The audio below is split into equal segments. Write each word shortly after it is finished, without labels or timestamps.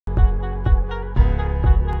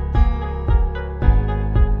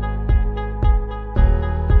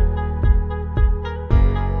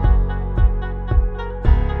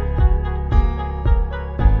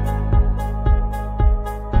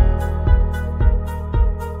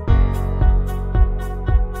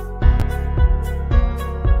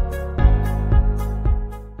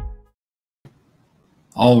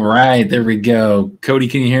All right, there we go. Cody,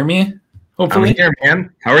 can you hear me? Hopefully. I'm here,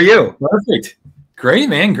 man. How are you? Perfect. Great,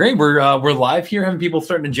 man. Great. We're live here, having people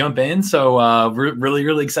starting to jump in. So we're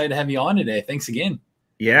really excited to have you on today. Thanks again.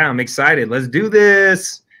 Yeah, I'm excited. Let's do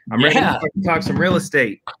this. I'm ready to talk some real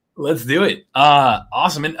estate. Let's do it.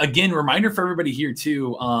 Awesome. And again, reminder for everybody here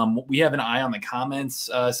too. We have an eye on the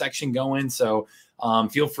comments section going. So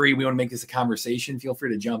feel free. We want to make this a conversation. Feel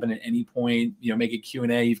free to jump in at any point. Make it Q&A.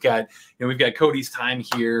 We've got Cody's time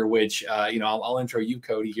here, which I'll intro you,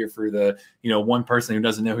 Cody, here for the one person who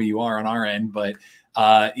doesn't know who you are on our end, but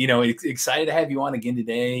excited to have you on again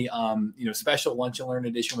today. Special Lunch and Learn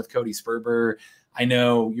edition with Cody Sperber. I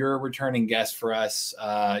know you're a returning guest for us.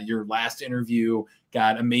 Your last interview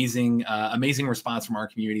got amazing response from our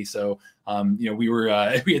community. So,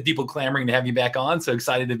 we had people clamoring to have you back on. So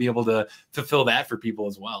excited to be able to fulfill that for people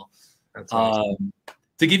as well. That's awesome.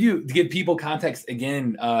 To give people context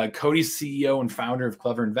again, Cody's CEO and founder of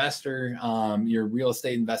Clever Investor, your real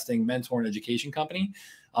estate investing mentor and education company.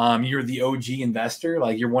 You're the OG investor.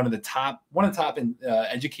 Like, you're one of the top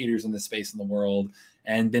educators in this space in the world,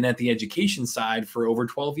 and been at the education side for over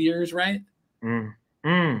 12 years, right?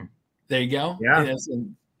 There you go. Yeah.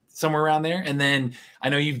 Somewhere around there. And then I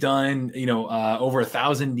know you've done, over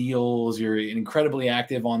 1,000 deals. You're incredibly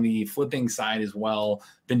active on the flipping side as well.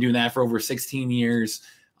 Been doing that for over 16 years.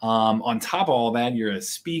 On top of all that, you're a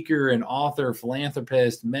speaker, an author,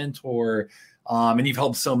 philanthropist, mentor, and you've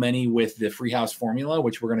helped so many with the Free House Formula,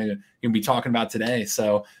 which we're going to be talking about today.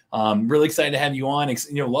 So really excited to have you on.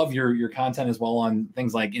 Love your content as well on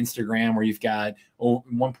things like Instagram, where you've got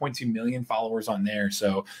 1.2 million followers on there.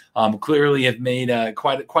 So clearly have made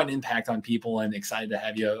quite an impact on people, and excited to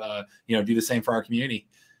have you do the same for our community.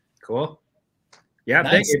 Cool. Yeah.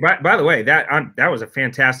 Nice. Thank you. By the way, that was a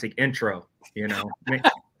fantastic intro. We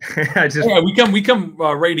come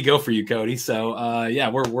ready to go for you, Cody. So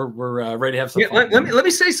we're ready to have some fun. Let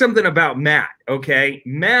me say something about Matt. Okay,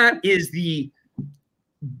 Matt is the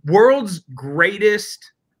world's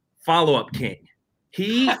greatest follow-up king.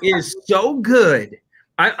 He is so good.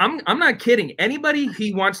 I'm not kidding. Anybody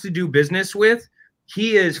he wants to do business with,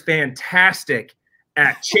 he is fantastic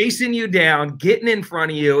at chasing you down, getting in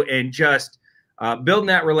front of you, and just building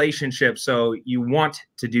that relationship so you want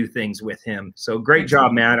to do things with him. So great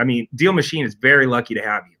job, Matt. I mean, DealMachine is very lucky to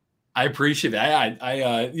have you. I appreciate that.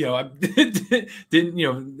 I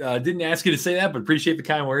didn't ask you to say that, but appreciate the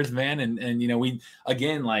kind words, man. And we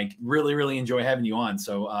again really enjoy having you on.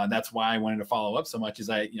 So that's why I wanted to follow up so much. Is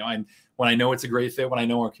when I know it's a great fit, when I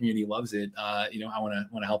know our community loves it, I want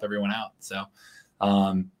to help everyone out. So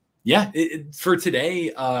for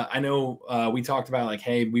today, I know we talked about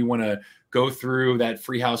hey, we want to go through that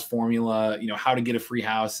free house formula, how to get a free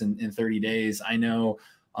house in 30 days. I know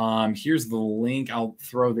here's the link. I'll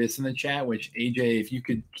throw this in the chat, which AJ, if you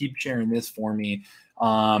could keep sharing this for me,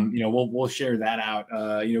 we'll share that out,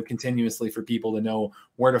 continuously for people to know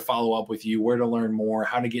where to follow up with you, where to learn more,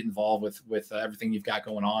 how to get involved with everything you've got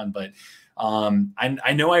going on. But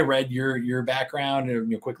I know I read your background and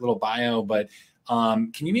your quick little bio, but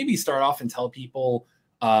can you maybe start off and tell people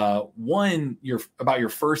about your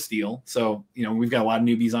first deal? So we've got a lot of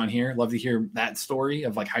newbies on here. Love to hear that story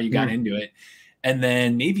of how you got into it. And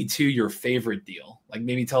then maybe two, your favorite deal.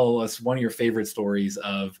 Maybe tell us one of your favorite stories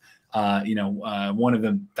of one of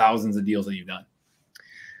the thousands of deals that you've done.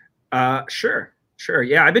 Sure.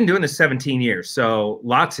 Yeah, I've been doing this 17 years. So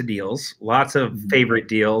lots of deals, lots of favorite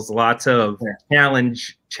deals, lots of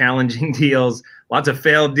challenging deals, lots of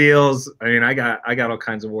failed deals. I mean, I got all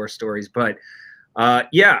kinds of war stories, but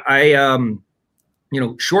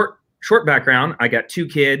short background. I got 2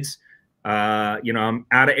 kids. I'm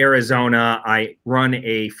out of Arizona. I run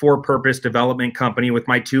a for-purpose development company with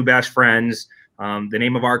my 2 best friends. The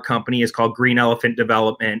name of our company is called Green Elephant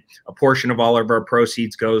Development. A portion of all of our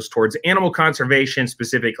proceeds goes towards animal conservation,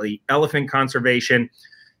 specifically elephant conservation.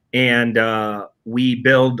 And we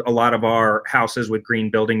build a lot of our houses with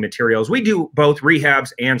green building materials. We do both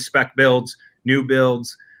rehabs and spec builds, new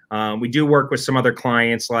builds. We do work with some other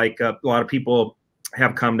clients, like a lot of people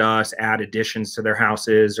have come to us, add additions to their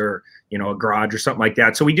houses, or a garage or something like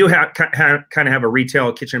that. So we do kind of have a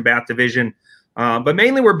retail kitchen and bath division, but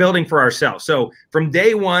mainly we're building for ourselves. So from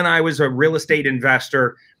day one, I was a real estate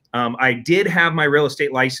investor. I did have my real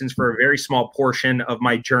estate license for a very small portion of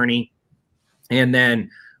my journey, and then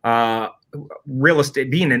real estate,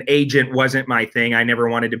 being an agent wasn't my thing. I never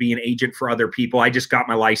wanted to be an agent for other people. I just got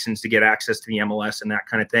my license to get access to the MLS and that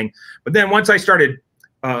kind of thing. But then once I started,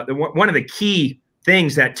 one of the key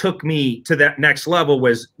things that took me to that next level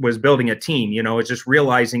was building a team. It's just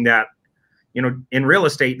realizing that, in real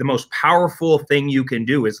estate, the most powerful thing you can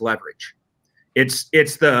do is leverage. it's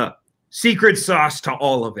the secret sauce to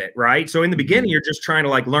all of it, right? So in the beginning, you're just trying to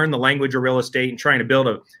like learn the language of real estate and trying to build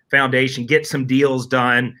a foundation, get some deals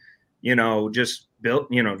done, you know, just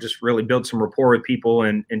really build some rapport with people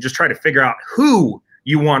and just try to figure out who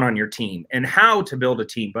you want on your team and how to build a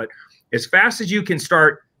team. But as fast as you can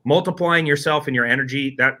start multiplying yourself and your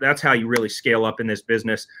energy, that's how you really scale up in this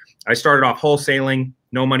business. I started off wholesaling,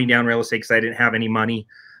 no money down real estate because I didn't have any money.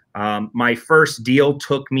 My first deal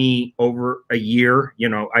took me over a year. You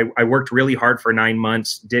know, I worked really hard for 9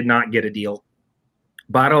 months, did not get a deal.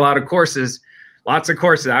 Bought a lot of courses, lots of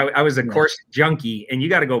courses. I was a course junkie, and you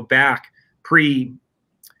got to go back pre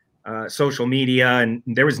social media, and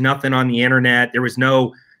there was nothing on the internet. There was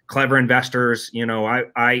no clever investors. You know,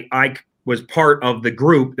 I was part of the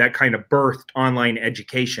group that kind of birthed online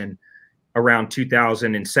education around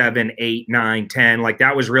 2007, 8, 9, 10. Like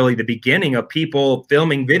that was really the beginning of people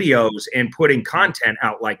filming videos and putting content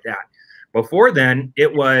out like that. Before then,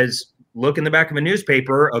 it was look in the back of a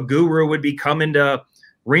newspaper, a guru would be coming to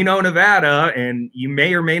Reno, Nevada, and you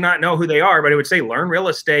may or may not know who they are, but it would say, learn real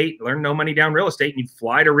estate, learn no money down real estate. And you'd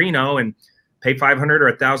fly to Reno and pay $500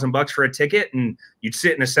 or $1,000 for a ticket. And you'd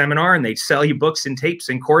sit in a seminar and they'd sell you books and tapes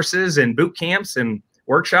and courses and boot camps and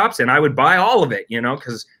workshops. And I would buy all of it, you know,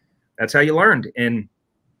 because that's how you learned. And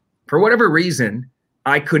for whatever reason,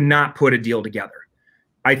 I could not put a deal together.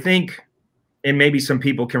 I think, and maybe some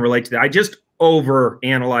people can relate to that, I just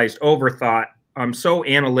overanalyzed, overthought. I'm so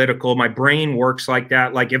analytical. My brain works like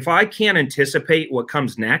that. Like if I can't anticipate what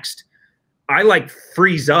comes next, I like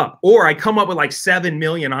freeze up, or I come up with like 7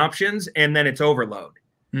 million options and then it's overload.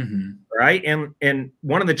 Right. And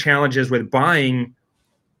one of the challenges with going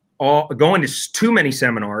to too many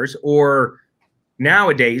seminars, or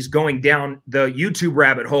nowadays going down the YouTube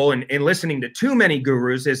rabbit hole and listening to too many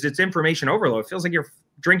gurus, is it's information overload. It feels like you're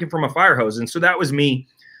drinking from a fire hose. And so that was me.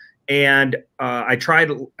 And I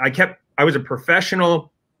was a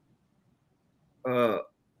professional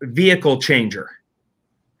vehicle changer.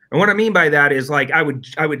 And what I mean by that is like,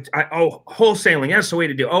 wholesaling, that's the way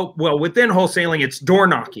to do it. Oh, well, within wholesaling, it's door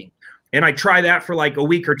knocking. And I try that for like a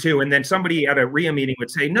week or two. And then somebody at a RIA meeting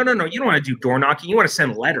would say, no, you don't want to do door knocking. You want to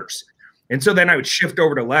send letters. And so then I would shift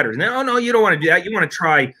over to letters. And then, oh, no, you don't want to do that. You want to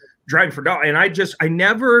try driving for dollars. And I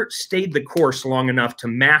never stayed the course long enough to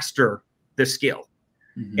master the skill.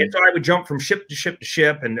 And so I would jump from ship to ship to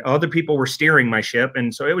ship, and other people were steering my ship.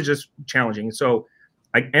 And so it was just challenging. And so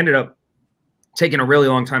I ended up taking a really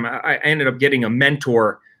long time. I ended up getting a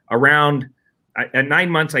mentor around at 9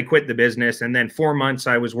 months. I quit the business. And then 4 months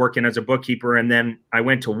I was working as a bookkeeper. And then I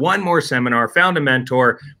went to one more seminar, found a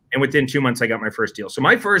mentor. And within 2 months, I got my first deal. So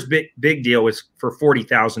my first big deal was for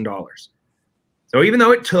 $40,000. So even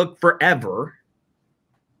though it took forever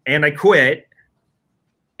and I quit,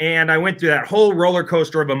 and I went through that whole roller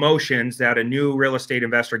coaster of emotions that a new real estate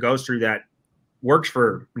investor goes through that works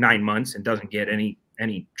for 9 months and doesn't get any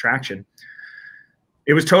traction,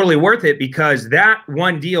 it was totally worth it, because that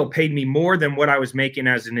one deal paid me more than what I was making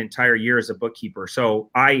as an entire year as a bookkeeper. So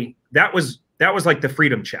that was like the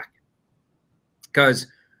freedom check, because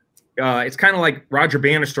it's kind of like Roger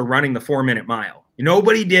Bannister running the 4-minute mile.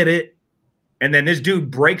 Nobody did it. And then this dude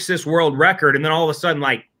breaks this world record. And then all of a sudden,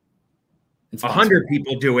 like 100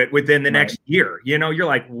 people do it within the next year. You know, you're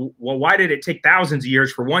like, well, why did it take thousands of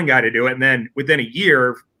years for one guy to do it? And then within a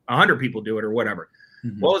year, 100 people do it, or whatever.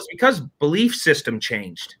 Well, it's because belief system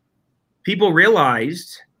changed. People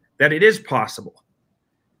realized that it is possible.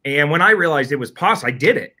 And when I realized it was possible, I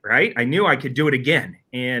did it, right? I knew I could do it again.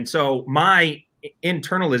 And so my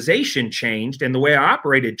internalization changed, and the way I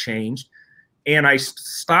operated changed, and I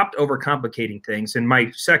stopped overcomplicating things. And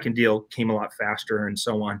my second deal came a lot faster, and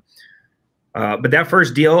so on. But that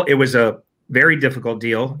first deal, it was a very difficult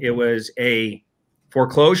deal. It was a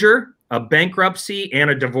foreclosure, a bankruptcy, and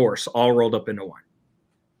a divorce all rolled up into one.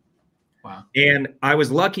 Wow. And I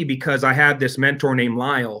was lucky because I had this mentor named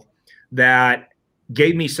Lyle that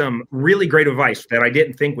gave me some really great advice that I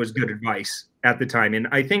didn't think was good advice at the time. And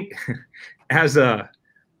I think as a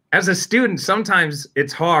student, sometimes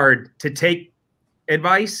it's hard to take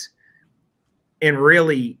advice and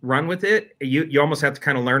really run with it. You almost have to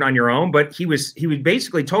kind of learn on your own. But he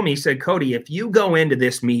basically told me, he said, Cody, if you go into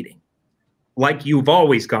this meeting like you've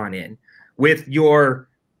always gone in, with your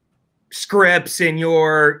scripts and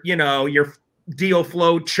your deal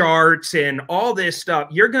flow charts and all this stuff,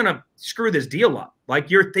 you're going to screw this deal up. Like,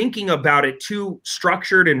 you're thinking about it too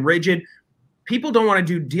structured and rigid. People don't want to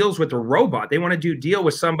do deals with a robot. They want to deal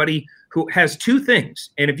with somebody who has two things.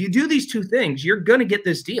 And if you do these two things, you're going to get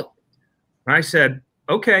this deal. And I said,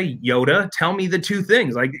 okay, Yoda, tell me the two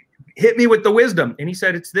things. Like, hit me with the wisdom. And he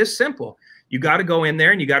said, it's this simple. You got to go in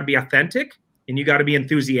there and you got to be authentic, and you got to be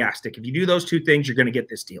enthusiastic. If you do those two things, you're going to get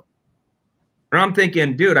this deal. And I'm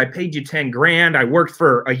thinking, dude, I paid you 10 grand. I worked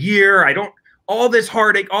for a year. All this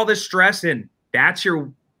heartache, all this stress. And that's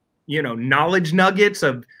your, knowledge nuggets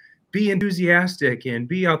of be enthusiastic and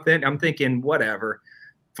be authentic. I'm thinking, whatever,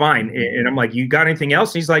 fine. And I'm like, you got anything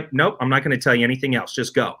else? And he's like, nope, I'm not going to tell you anything else.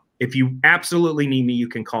 Just go. If you absolutely need me, you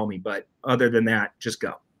can call me. But other than that, just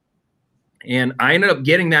go. And I ended up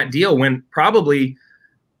getting that deal when probably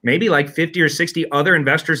maybe like 50 or 60 other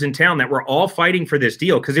investors in town that were all fighting for this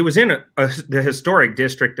deal, because it was in the historic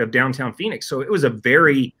district of downtown Phoenix. So it was a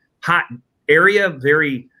very hot area,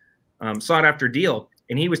 very sought after deal.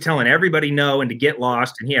 And he was telling everybody no and to get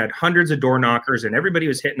lost. And he had hundreds of door knockers and everybody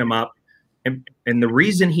was hitting him up. And the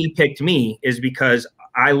reason he picked me is because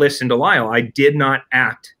I listened to Lyle. I did not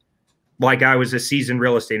act like I was a seasoned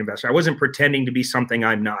real estate investor. I wasn't pretending to be something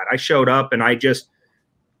I'm not. I showed up and I just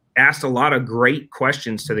asked a lot of great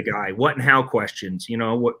questions to the guy. What and how questions,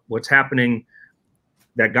 what's happening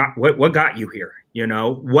what got you here?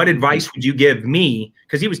 What advice would you give me?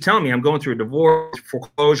 Because he was telling me I'm going through a divorce,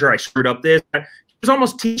 foreclosure. I screwed up this. He was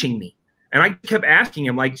almost teaching me. And I kept asking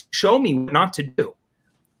him, like, show me what not to do.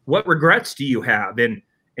 What regrets do you have?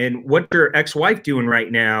 And what's your ex-wife doing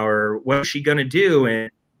right now? Or what's she going to do?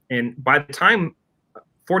 And by the time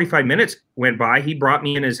 45 minutes went by, he brought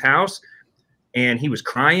me in his house and he was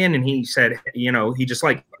crying. And he said, he just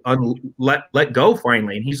like let go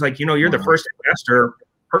finally. And he's like, you're the first investor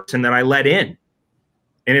person that I let in.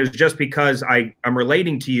 And it was just because I'm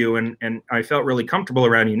relating to you and I felt really comfortable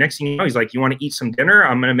around you. Next thing you know, he's like, you want to eat some dinner?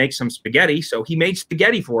 I'm going to make some spaghetti. So he made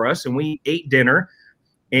spaghetti for us and we ate dinner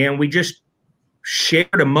and we just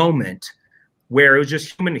shared a moment where it was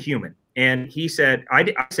just human to human. And he said,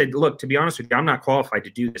 I said, look, to be honest with you, I'm not qualified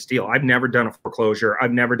to do this deal. I've never done a foreclosure.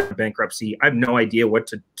 I've never done bankruptcy. I have no idea what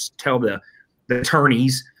to tell the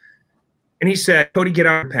attorneys. And he said, Cody, get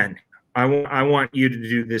out your pen. I want you to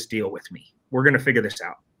do this deal with me. We're going to figure this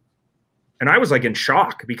out. And I was like in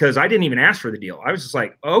shock because I didn't even ask for the deal. I was just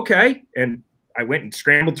like, okay. And I went and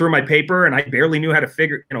scrambled through my paper and I barely knew how to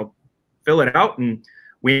fill it out. And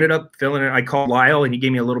we ended up filling it. I called Lyle and he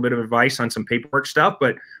gave me a little bit of advice on some paperwork stuff,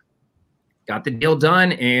 but got the deal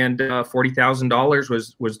done. And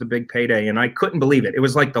 $40,000 was the big payday. And I couldn't believe it. It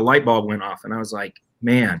was like the light bulb went off. And I was like,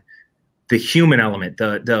 man, the human element,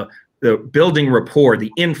 the building rapport,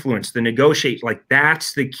 the influence, the negotiate, like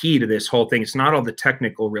that's the key to this whole thing. It's not all the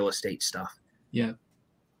technical real estate stuff. Yeah.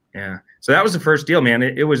 Yeah. So that was the first deal, man.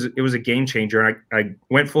 It was a game changer. And I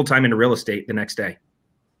went full-time into real estate the next day.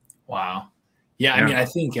 Wow. Yeah. I mean, I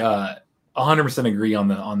think 100% agree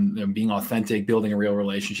on being authentic, building a real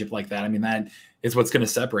relationship like that. I mean, that is what's going to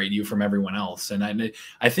separate you from everyone else. And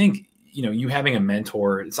I think, you having a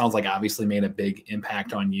mentor, it sounds like obviously made a big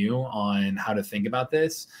impact on you on how to think about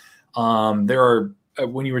this. There are,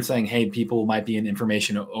 when you were saying, hey, people might be in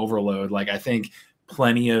information overload, like I think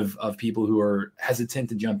plenty of people who are hesitant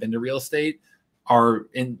to jump into real estate are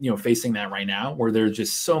facing that right now, where there's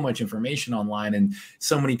just so much information online and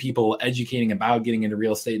so many people educating about getting into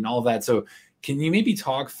real estate and all of that. So can you maybe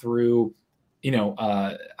talk through,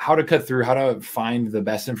 how to cut through, how to find the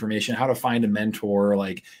best information, how to find a mentor,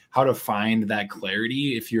 like how to find that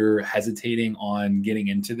clarity if you're hesitating on getting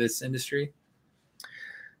into this industry?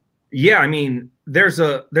 Yeah, I mean, there's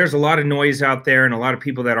a lot of noise out there and a lot of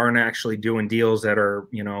people that aren't actually doing deals that are,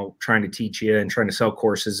 trying to teach you and trying to sell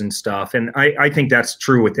courses and stuff. And I think that's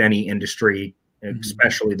true with any industry,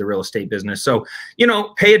 especially the real estate business. So,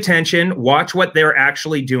 pay attention, watch what they're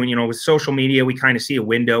actually doing. With social media, we kind of see a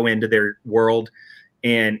window into their world.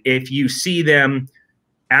 And if you see them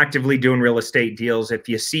actively doing real estate deals, if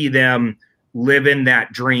you see them living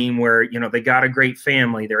that dream where, they got a great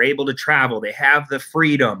family, they're able to travel, they have the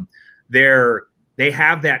freedom, they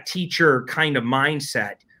have that teacher kind of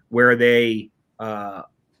mindset where they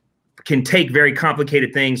can take very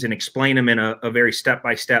complicated things and explain them in a very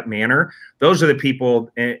step-by-step manner. Those are the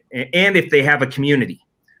people, and if they have a community,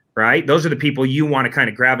 right? Those are the people you want to kind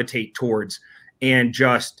of gravitate towards. And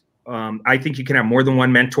just, I think you can have more than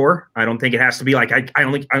one mentor. I don't think it has to be like, I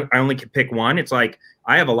only can pick one. It's like,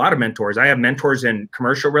 I have a lot of mentors. I have mentors in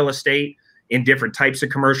commercial real estate, in different types of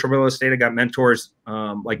commercial real estate. I got mentors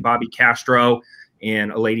like Bobby Castro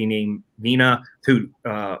and a lady named Nina who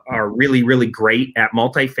are really, really great at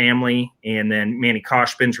multifamily. And then Manny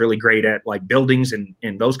Koshpin's really great at like buildings and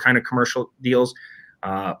those kind of commercial deals.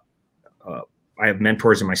 I have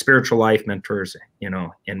mentors in my spiritual life, mentors,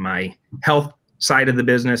 in my health side of the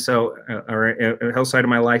business. So, or health side of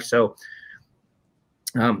my life. So,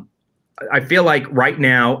 I feel like right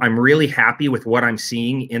now I'm really happy with what I'm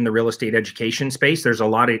seeing in the real estate education space. There's a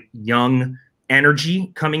lot of young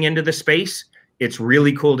energy coming into the space. it's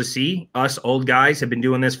really cool to see. Us old guys have been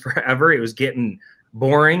doing this forever. It was getting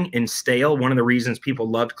boring and stale. One of the reasons people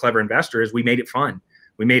loved Clever Investor is we made it fun.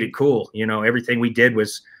 We made it cool. You know, everything we did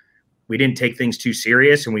was, we didn't take things too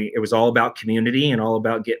serious, and it was all about community and all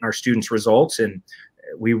about getting our students results. And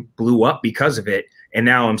we blew up because of it. And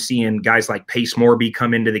now I'm seeing guys like Pace Morby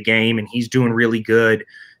come into the game, and he's doing really good,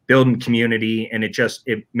 building community. And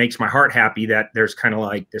it makes my heart happy that there's kind of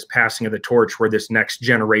like this passing of the torch where this next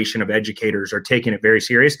generation of educators are taking it very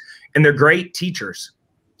serious, and they're great teachers.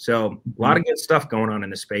 So a lot of good stuff going on in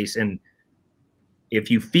the space. And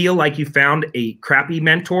if you feel like you found a crappy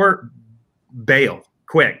mentor, bail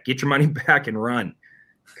quick, get your money back and run,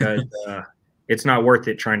 because it's not worth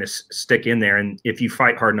it trying to stick in there. And if you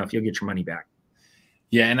fight hard enough, you'll get your money back.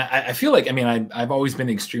 Yeah. And I feel like, I mean, I've always been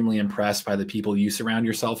extremely impressed by the people you surround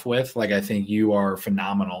yourself with. Like, I think you are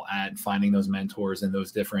phenomenal at finding those mentors and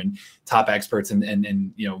those different top experts,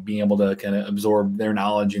 and you know, being able to kind of absorb their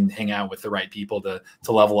knowledge and hang out with the right people to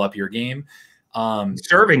level up your game.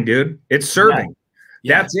 Serving, dude. It's serving.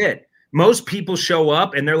 Yeah. That's it. Most people show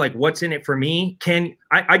up and they're like, what's in it for me?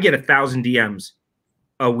 I get 1,000 DMs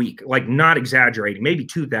a week, like, not exaggerating, maybe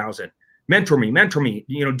 2,000. Mentor me,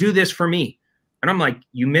 you know, do this for me. And I'm like,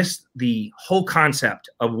 you missed the whole concept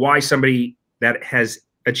of why somebody that has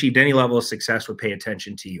achieved any level of success would pay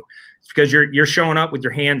attention to you. It's because you're showing up with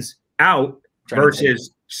your hands out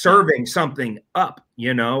versus serving something up,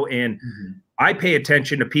 you know. And I pay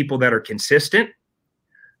attention to people that are consistent,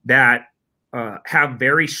 that have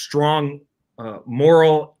very strong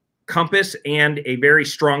moral compass, and a very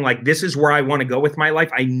strong, like, this is where I want to go with my life.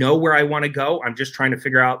 I know where I want to go. I'm just trying to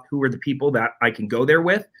figure out who are the people that I can go there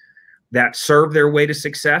with, that serve their way to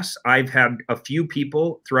success. I've had a few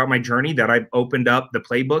people throughout my journey that I've opened up the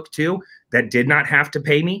playbook to that did not have to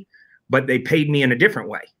pay me, but they paid me in a different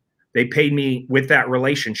way. They paid me with that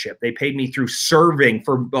relationship. They paid me through serving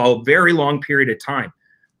for a very long period of time.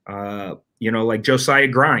 You know, like Josiah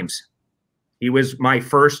Grimes. He was my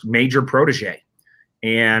first major protege,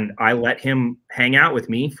 and I let him hang out with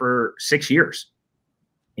me for 6 years.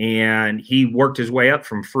 And he worked his way up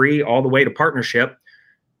from free all the way to partnership,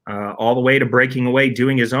 all the way to breaking away,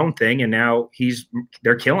 doing his own thing. And now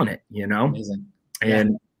they're killing it, you know. Amazing.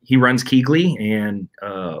 And he runs Keegley, and,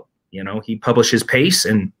 you know, he publishes Pace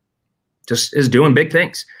and just is doing big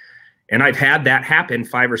things. And I've had that happen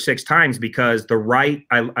 5 or 6 times because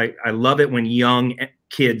I love it when young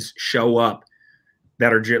kids show up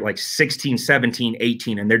that are just like 16, 17,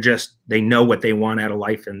 18, and they know what they want out of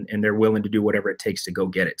life, and they're willing to do whatever it takes to go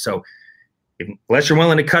get it. So unless you're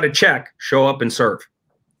willing to cut a check, show up and serve.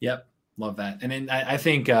 Yep. Love that. And then I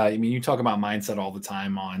think, I mean, you talk about mindset all the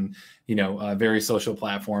time on, you know, various social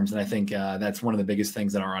platforms. And I think that's one of the biggest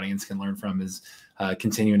things that our audience can learn from is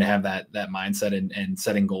continuing to have that mindset and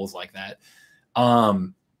setting goals like that.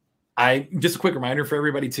 Just a quick reminder for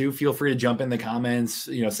everybody too, feel free to jump in the comments,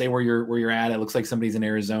 you know, say where you're at. It looks like somebody's in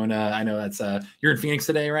Arizona. I know that's you're in Phoenix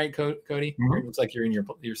today, right, Cody? It looks like you're in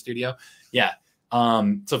your studio. Yeah.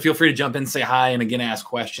 So feel free to jump in, say hi, and again, ask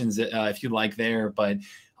questions if you'd like there. But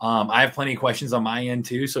I have plenty of questions on my end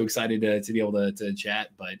too. So excited to be able to chat.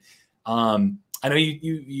 But I know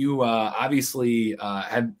you obviously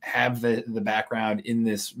have the background in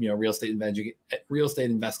this, you know, real estate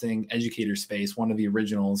investing educator space, one of the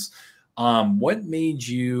originals. What made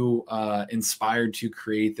you inspired to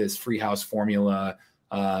create this free house formula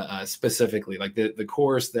specifically, like the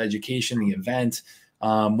course, the education, the event?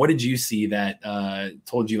 What did you see that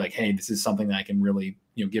told you like, hey, this is something that I can really,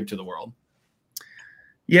 you know, give to the world?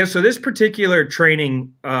 Yeah, so this particular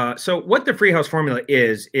training, so what the free house formula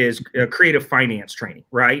is a creative finance training,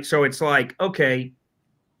 right? So it's like, okay,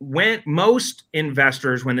 when most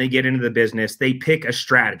investors, when they get into the business, they pick a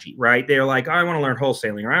strategy, right? They're like, oh, I want to learn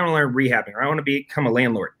wholesaling, or I want to learn rehabbing, or I want to become a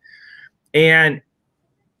landlord. And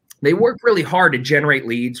they work really hard to generate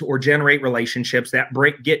leads or generate relationships that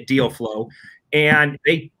get deal flow. And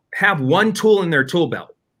they have one tool in their tool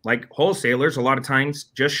belt. Like wholesalers, a lot of times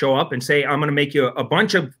just show up and say, I'm going to make you a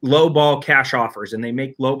bunch of low ball cash offers. And they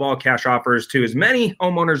make low ball cash offers to as many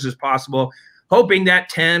homeowners as possible, hoping that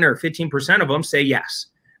 10 or 15% of them say yes.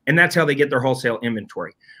 And that's how they get their wholesale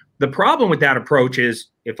inventory. The problem with that approach is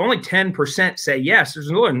if only 10% say yes, there's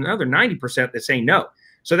another 90% that say no.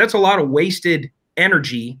 So that's a lot of wasted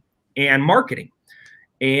energy and marketing.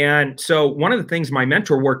 And so one of the things my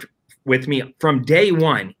mentor worked with me from day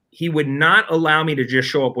one, he would not allow me to just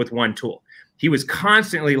show up with one tool. He was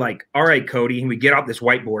constantly like, all right, Cody, and we'd get out this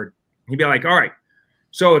whiteboard. He'd be like, all right,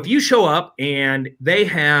 so if you show up and they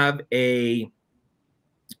have a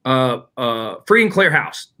free and clear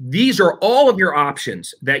house, these are all of your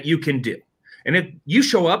options that you can do. And if you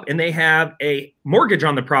show up and they have a mortgage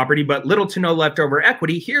on the property, but little to no leftover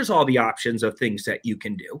equity, here's all the options of things that you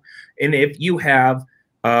can do. And if you have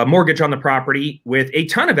a mortgage on the property with a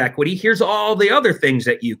ton of equity, here's all the other things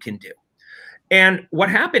that you can do. And what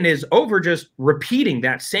happened is, over just repeating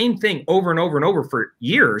that same thing over and over and over for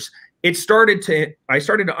years, I started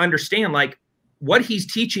to understand, like, what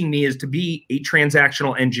he's teaching me is to be a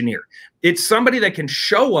transactional engineer. It's somebody that can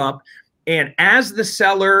show up, and as the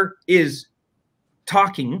seller is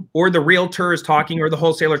talking, or the realtor is talking, or the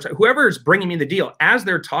wholesaler, whoever is bringing me the deal, as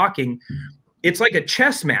they're talking, it's like a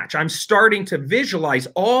chess match. I'm starting to visualize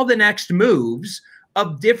all the next moves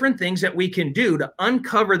of different things that we can do to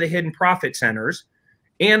uncover the hidden profit centers,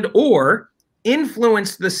 and or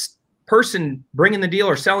influence this person bringing the deal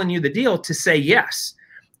or selling you the deal to say yes.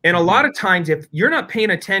 And a lot of times, if you're not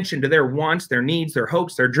paying attention to their wants, their needs, their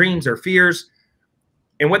hopes, their dreams, their fears,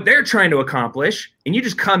 and what they're trying to accomplish, and you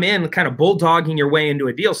just come in kind of bulldogging your way into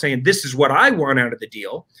a deal saying, this is what I want out of the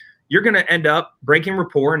deal, you're going to end up breaking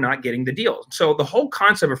rapport and not getting the deal. So the whole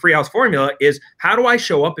concept of free house formula is, how do I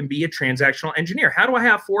show up and be a transactional engineer? How do I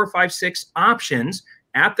have 4 or 5, 6 options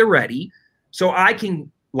at the ready so I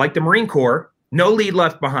can, like the Marine Corps, no lead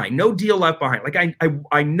left behind, no deal left behind. Like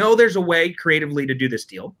I know there's a way creatively to do this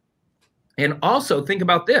deal. And also think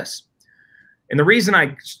about this. And the reason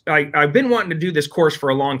I've been wanting to do this course for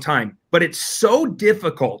a long time, but it's so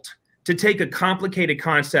difficult to take a complicated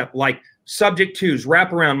concept like subject twos,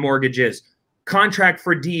 wraparound mortgages, contract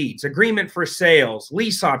for deeds, agreement for sales,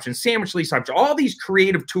 lease options, sandwich lease options, all these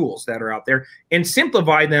creative tools that are out there, and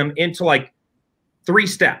simplify them into like 3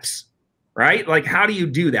 steps, right? Like, how do you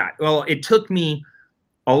do that? Well, it took me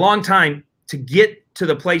a long time to get to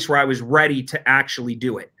the place where I was ready to actually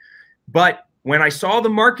do it. But when I saw the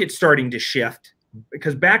market starting to shift,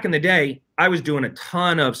 because back in the day, I was doing a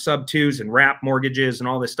ton of sub twos and wrap mortgages and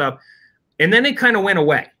all this stuff. And then it kind of went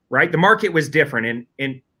away, right? The market was different.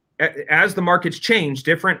 And as the markets change,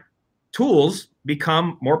 different tools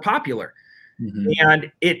become more popular.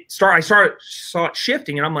 And I saw it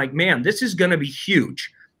shifting, and I'm like, man, this is going to be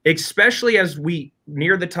huge, especially as we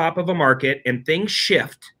near the top of a market and things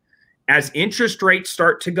shift, as interest rates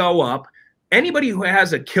start to go up. Anybody who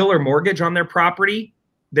has a killer mortgage on their property,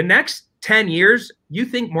 the next 10 years, you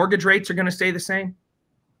think mortgage rates are going to stay the same?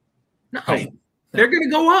 No, they're going to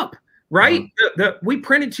go up, right? We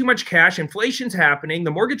printed too much cash. Inflation's happening.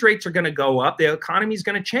 The mortgage rates are going to go up. The economy is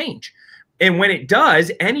going to change. And when it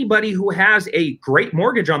does, anybody who has a great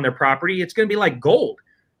mortgage on their property, it's going to be like gold,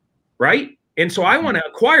 right? And so I want to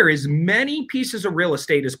acquire as many pieces of real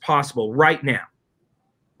estate as possible right now.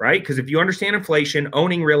 Right? Because if you understand inflation,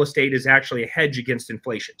 owning real estate is actually a hedge against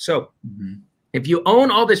inflation. So if you own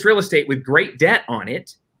all this real estate with great debt on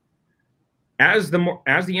it, as the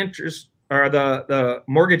interest or the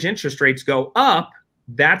mortgage interest rates go up,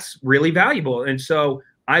 that's really valuable. And so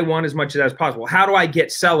I want as much of that as possible. How do I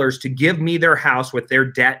get sellers to give me their house with their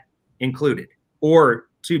debt included, or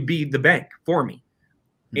to be the bank for me?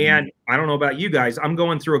 And I don't know about you guys. I'm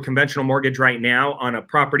going through a conventional mortgage right now on a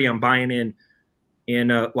property I'm buying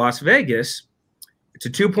in Las Vegas. It's a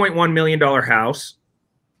 $2.1 million house.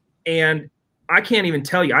 And I can't even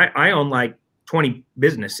tell you, I own like 20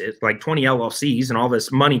 businesses, like 20 LLCs, and all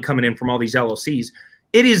this money coming in from all these LLCs.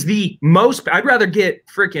 It is the most, I'd rather get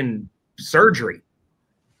freaking surgery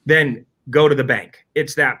than go to the bank.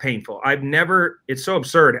 It's that painful. It's so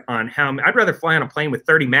absurd on how, I'd rather fly on a plane with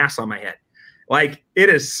 30 masks on my head. Like, it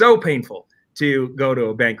is so painful to go to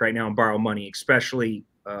a bank right now and borrow money, especially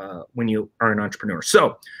when you are an entrepreneur.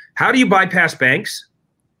 So how do you bypass banks?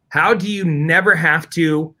 How do you never have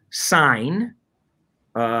to sign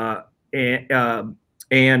and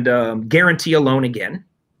guarantee a loan again?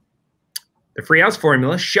 The free house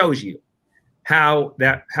formula shows you how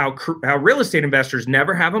real estate investors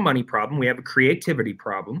never have a money problem. We have a creativity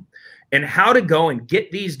problem, and how to go and get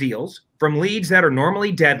these deals from leads that are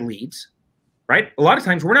normally dead leads, right? A lot of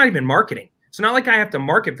times we're not even marketing. It's not like I have to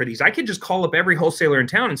market for these. I could just call up every wholesaler in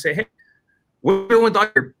town and say, hey, what are you doing with all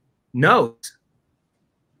your notes,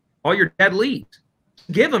 all your dead leads?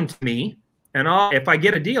 Give them to me, and if I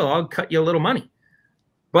get a deal, I'll cut you a little money.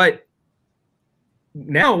 But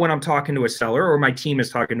now when I'm talking to a seller, or my team is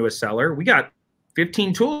talking to a seller, we got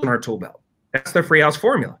 15 tools in our tool belt. That's the free house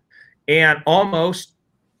formula. And almost,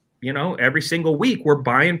 every single week we're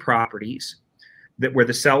buying properties where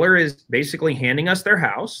the seller is basically handing us their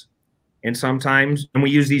house. And sometimes, and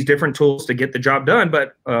we use these different tools to get the job done,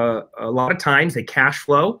 but a lot of times they cash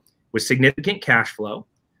flow with significant cash flow.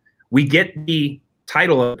 We get the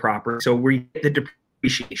title of the property, so we get the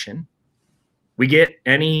depreciation. We get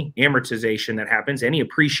any amortization that happens, any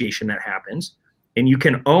appreciation that happens. and you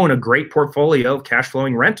can own a great portfolio of cash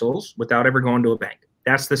flowing rentals without ever going to a bank.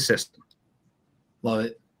 That's the system. Love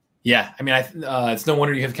it. Yeah, I mean, it's no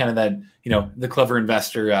wonder you have kind of that, the clever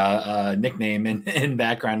investor nickname and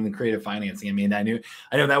background in the creative financing. I mean, I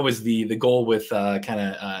know that was the goal with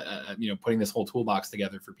putting this whole toolbox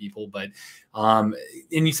together for people. But and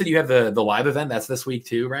you said you have the live event that's this week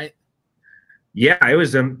too, right? Yeah, it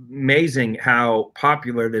was amazing how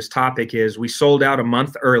popular this topic is. We sold out a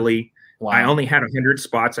month early. Wow. I only had 100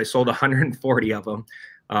 spots. I sold 140 of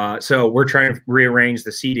them. So we're trying to rearrange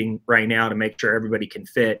the seating right now to make sure everybody can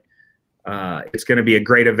fit. It's going to be a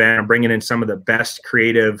great event. I'm bringing in some of the best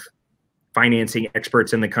creative financing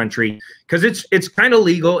experts in the country because it's kind of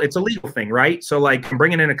legal. It's a legal thing, right? So like I'm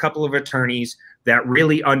bringing in a couple of attorneys that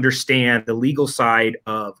really understand the legal side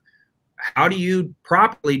of how do you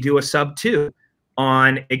properly do a sub-2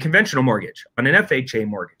 on a conventional mortgage, on an FHA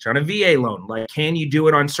mortgage, on a VA loan. Like, can you do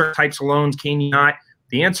it on certain types of loans? Can you not?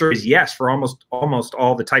 The answer is yes for almost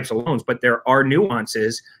all the types of loans, but there are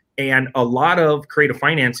nuances. And a lot of creative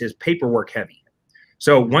finance is paperwork heavy.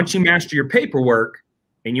 So once you master your paperwork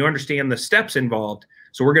and you understand the steps involved,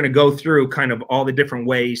 so we're going to go through kind of all the different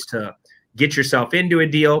ways to get yourself into a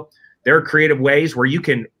deal. There are creative ways where you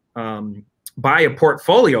can buy a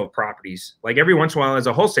portfolio of properties. Like every once in a while as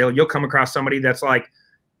a wholesaler, you'll come across somebody that's like,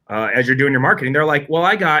 as you're doing your marketing, they're like, well,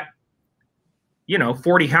 I got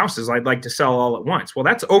 40 houses I'd like to sell all at once. Well,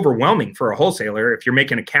 that's overwhelming for a wholesaler. If you're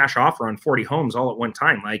making a cash offer on 40 homes all at one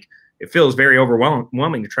time, like it feels very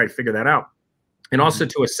overwhelming to try to figure that out. And also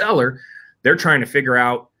to a seller, they're trying to figure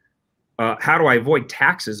out, how do I avoid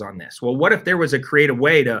taxes on this? Well, what if there was a creative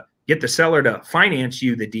way to get the seller to finance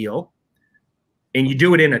you the deal and you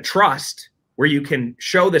do it in a trust where you can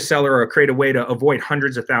show the seller a creative way to avoid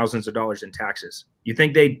hundreds of thousands of dollars in taxes? You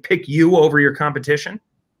think they'd pick you over your competition?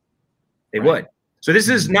 They would. So this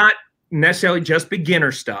is not necessarily just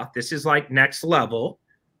beginner stuff. This is like next level,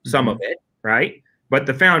 some of it, right? But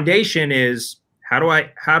the foundation is how do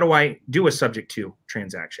I do a subject to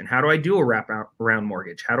transaction? How do I do a wrap around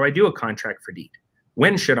mortgage? How do I do a contract for deed?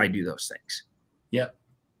 When should I do those things? Yep.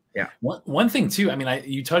 Yeah. One thing too, I mean,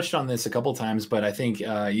 you touched on this a couple of times, but I think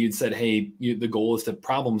you'd said, hey, the goal is to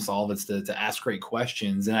problem solve. It's to ask great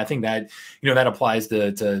questions. And I think that, that applies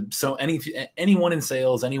to so anyone in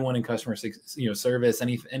sales, anyone in customer service,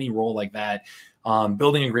 any role like that.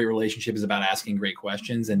 Building a great relationship is about asking great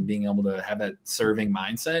questions and being able to have that serving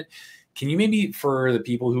mindset. Can you maybe, for the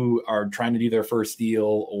people who are trying to do their first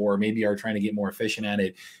deal or maybe are trying to get more efficient at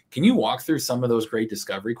it, can you walk through some of those great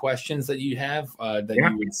discovery questions that you have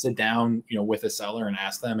you would sit down, with a seller and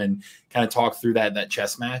ask them and kind of talk through that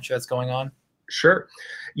chess match that's going on? Sure.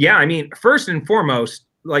 Yeah. I mean, first and foremost,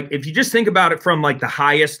 like if you just think about it from like the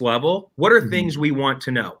highest level, what are things we want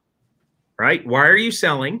to know, right? Why are you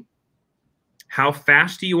selling? How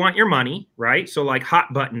fast do you want your money, right? So like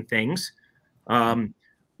hot button things.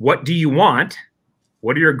 What do you want?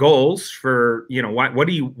 What are your goals for, what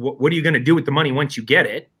are you going to do with the money once you get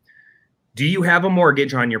it? Do you have a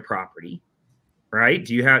mortgage on your property, right?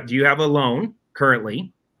 Do you have a loan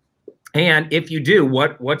currently? And if you do,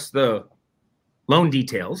 what's the loan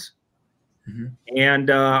details? And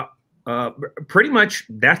pretty much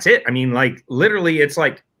that's it. I mean, like literally it's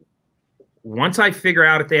like, once I figure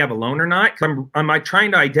out if they have a loan or not, I'm trying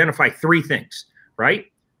to identify three things, right?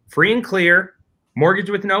 Free and clear, mortgage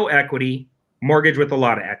with no equity, mortgage with a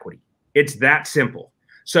lot of equity. It's that simple.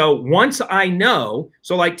 So once I know,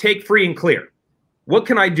 so like take free and clear. What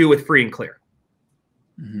can I do with free and clear?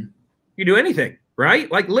 You do anything,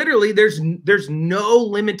 right? Like literally there's no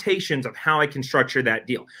limitations of how I can structure that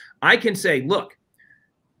deal. I can say, look,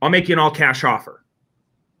 I'll make you an all cash offer.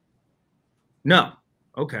 No.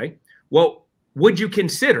 Okay. Well, would you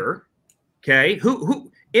consider, okay,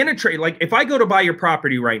 who in a trade, like if I go to buy your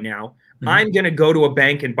property right now, I'm going to go to a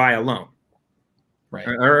bank and buy a loan, right?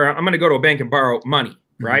 Or I'm going to go to a bank and borrow money,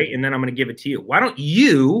 right? And then I'm going to give it to you. Why don't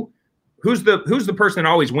you, who's the person that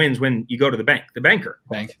always wins when you go to the bank? The banker.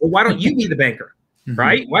 Bank. Well, why don't you be the banker,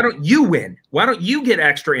 right? Why don't you win? Why don't you get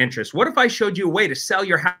extra interest? What if I showed you a way to sell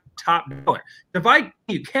your house top dollar? If I give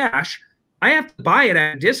you cash, I have to buy it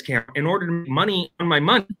at a discount in order to make money on my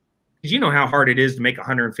money. Because you know how hard it is to make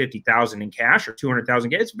 $150,000 in cash or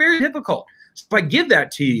 $200,000. It's very difficult. So if I give that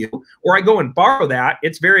to you or I go and borrow that,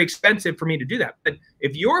 it's very expensive for me to do that. But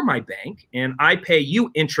if you're my bank and I pay you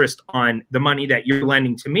interest on the money that you're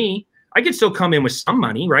lending to me, I can still come in with some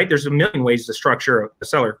money, right? There's a million ways to structure a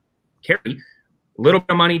seller carry. A little bit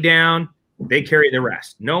of money down, they carry the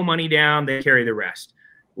rest. No money down, they carry the rest.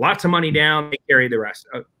 Lots of money down, they carry the rest.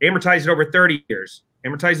 Amortize it over 30 years.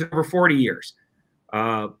 Amortize it over 40 years.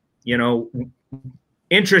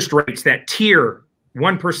 interest rates that tier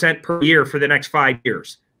 1% per year for the next 5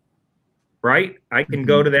 years, right? I can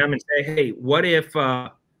go to them and say, hey, what if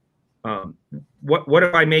what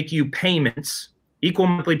if I make you payments, equal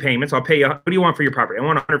monthly payments? I'll pay you. What do you want for your property? I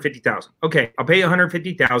want 150,000. Okay, I'll pay you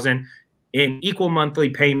 150,000 in equal monthly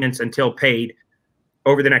payments until paid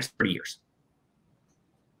over the next 30 years.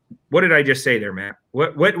 What did I just say there, Matt?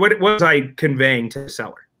 What was I conveying to the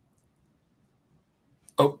seller?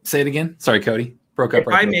 Oh, say it again. Sorry, Cody. Broke up.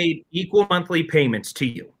 If I made equal monthly payments to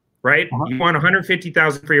you, right? You want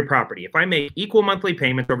 150,000 for your property. If I make equal monthly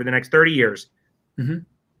payments over the next 30 years,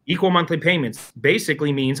 equal monthly payments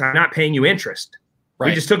basically means I'm not paying you interest. Right.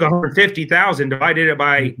 We just took 150,000, divided it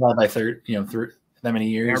by 30, through that many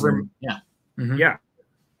years. Yeah. Yeah.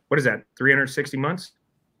 What is that? 360 months?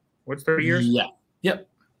 What's 30 years? Yeah. Yep.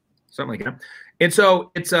 Something like that. And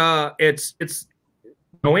so it's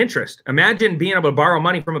no interest. Imagine being able to borrow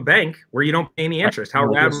money from a bank where you don't pay any interest. How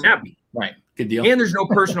rad would that be? Right. Good deal. And there's no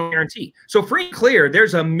personal guarantee. So free and clear,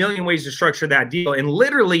 there's a million ways to structure that deal. And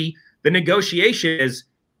literally the negotiation is,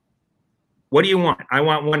 what do you want? I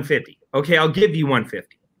want 150. Okay, I'll give you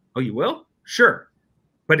 150. Oh, you will? Sure.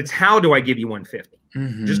 But it's how do I give you 150?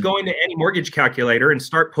 Just go into any mortgage calculator and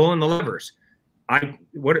start pulling the levers.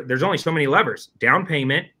 There's only so many levers. Down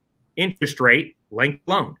payment, interest rate, length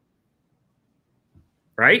loan.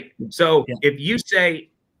 Right? So if you say,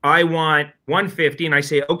 I want 150, and I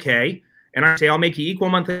say, okay, and I say, I'll make you equal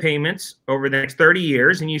monthly payments over the next 30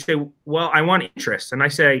 years, and you say, well, I want interest. And I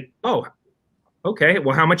say, oh, okay,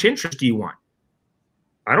 well, how much interest do you want?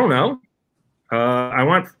 I don't know. I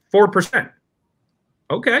want 4%.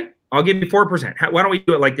 Okay, I'll give you 4%. Why don't we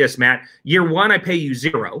do it like this, Matt? Year one, I pay you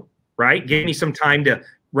 0, right? Give me some time to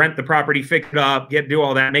rent the property, fix it up, do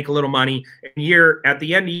all that, make a little money. And at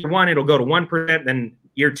the end of year one, it'll go to 1%. Then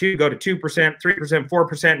year two, go to 2%, 3%,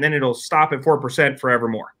 4%, and then it'll stop at 4%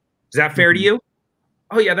 forevermore. Is that fair to you?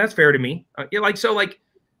 Oh yeah, that's fair to me.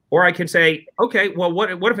 Or I can say, okay, well,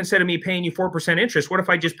 what if instead of me paying you 4% interest, what if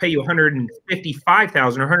I just pay you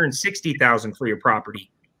 155,000 or 160,000 for your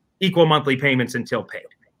property, equal monthly payments until paid?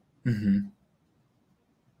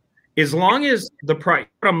 As long as the price,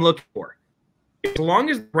 what I'm looking for, as long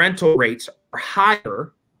as rental rates are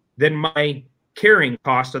higher than my carrying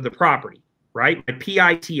cost of the property, right? My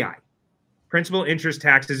PITI, principal, interest,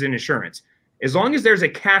 taxes, and insurance. As long as there's a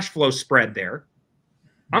cash flow spread there,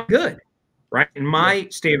 I'm good, right? And my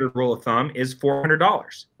standard rule of thumb is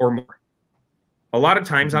 $400 or more. A lot of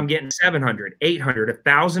times I'm getting $700, $800,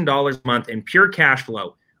 $1,000 a month in pure cash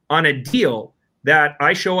flow on a deal that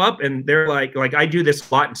I show up and they're like I do this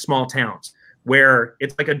a lot in small towns where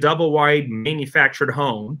it's like a double wide manufactured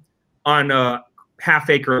home on a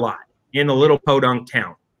half-acre lot in a little podunk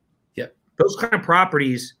town. Those kind of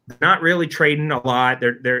properties, not really trading a lot.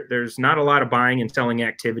 There's not a lot of buying and selling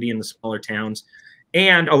activity in the smaller towns.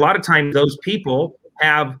 And a lot of times those people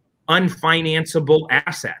have unfinanceable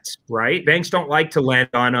assets, right? Banks don't like to lend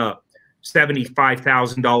on a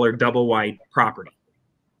 $75,000 double wide property.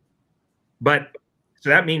 So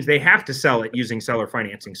that means they have to sell it using seller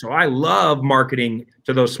financing. So I love marketing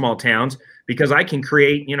to those small towns because I can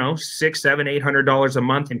create, $600, $700, $800 a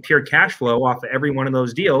month in pure cash flow off of every one of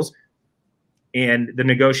those deals. And the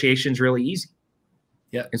negotiation's really easy.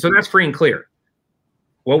 Yeah. And so that's free and clear.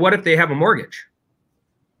 Well, what if they have a mortgage?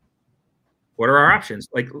 What are our options?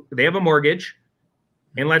 Like they have a mortgage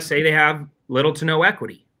and let's say they have little to no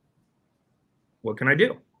equity. What can I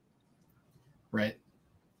do? Right.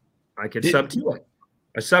 I could sub to it.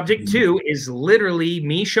 A subject to is literally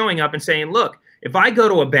me showing up and saying, look, if I go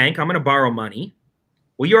to a bank, I'm going to borrow money.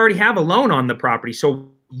 Well, you already have a loan on the property. So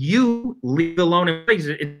you leave the loan in place.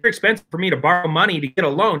 It's very expensive for me to borrow money to get a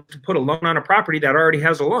loan, to put a loan on a property that already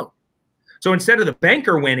has a loan. So instead of the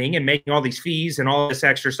banker winning and making all these fees and all this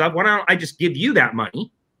extra stuff, why don't I just give you that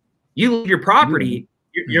money? You leave your property,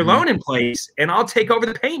 your loan in place, and I'll take over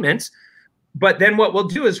the payments. But then what we'll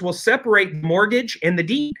do is we'll separate the mortgage and the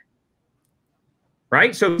deed.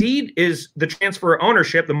 Right? So deed is the transfer of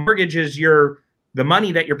ownership. The mortgage is the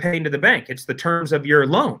money that you're paying to the bank. It's the terms of your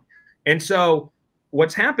loan. And so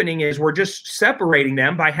what's happening is we're just separating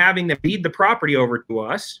them by having them deed the property over to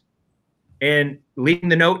us and leaving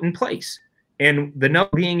the note in place. And the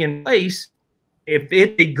note being in place, if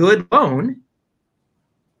it's a good loan,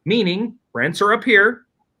 meaning rents are up here,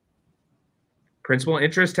 principal,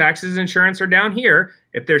 interest, taxes, insurance are down here,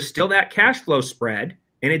 if there's still that cash flow spread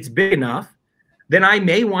and it's big enough, then I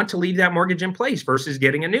may want to leave that mortgage in place versus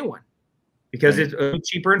getting a new one because it's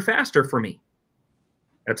cheaper and faster for me.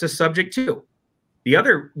 That's a subject to. The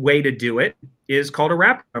other way to do it is called a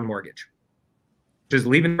wraparound mortgage, which is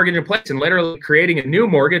leaving the mortgage in place and literally creating a new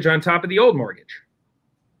mortgage on top of the old mortgage.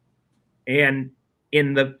 And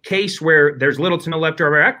in the case where there's little to no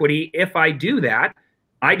leftover equity, if I do that,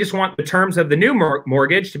 I just want the terms of the new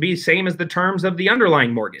mortgage to be the same as the terms of the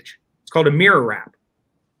underlying mortgage. It's called a mirror wrap,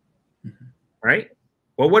 right?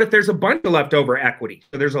 Well, what if there's a bunch of leftover equity?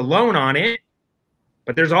 So there's a loan on it,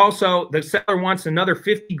 but there's also the seller wants another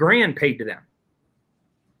 50 grand paid to them.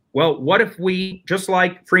 Well, what if we, just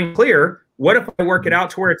like free and clear, what if I work it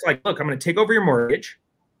out to where it's like, look, I'm going to take over your mortgage.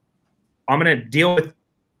 I'm going to deal with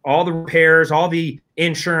all the repairs, all the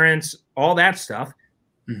insurance, all that stuff.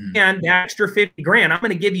 And the extra 50 grand, I'm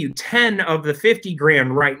going to give you 10 of the 50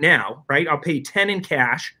 grand right now, right? I'll pay you 10 in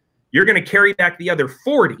cash. You're going to carry back the other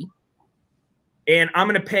 40. And I'm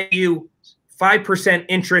going to pay you 5%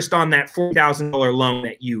 interest on that $4,000 loan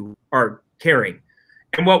that you are carrying.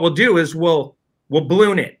 And what we'll do is we'll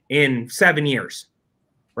balloon it in 7 years,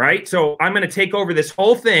 right? So I'm going to take over this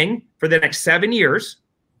whole thing for the next 7 years.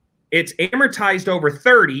 It's amortized over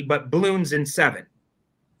 30, but balloons in 7.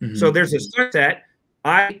 So there's a sunset.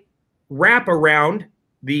 I wrap around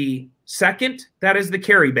the second, that is the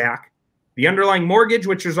carryback, the underlying mortgage,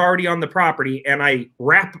 which is already on the property, and I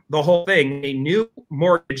wrap the whole thing, a new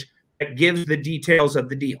mortgage that gives the details of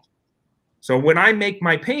the deal. So when I make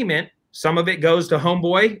my payment, some of it goes to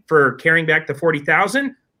Homeboy for carrying back the $40,000.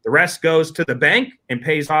 The rest goes to the bank and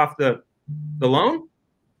pays off the loan.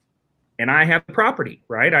 And I have the property,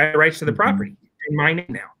 right? I have rights to the property in my name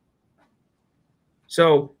now.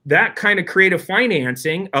 So that kind of creative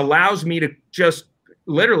financing allows me to just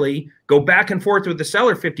literally go back and forth with the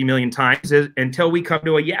seller 50 million times until we come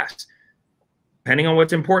to a yes. Depending on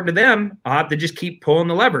what's important to them, I'll have to just keep pulling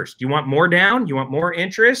the levers. Do you want more down? Do you want more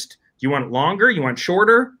interest? Do you want it longer? You want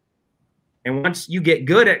shorter? And once you get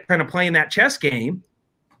good at kind of playing that chess game,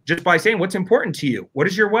 just by saying what's important to you, what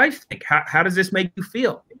does your wife think? How does this make you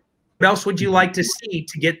feel? What else would you like to see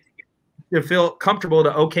to get to feel comfortable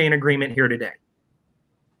to okay an agreement here today?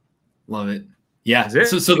 Love it. Yeah.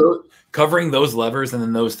 So covering those levers and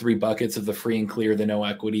then those 3 buckets of the free and clear, the no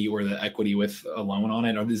equity, or the equity with a loan on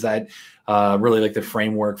it, is that really like the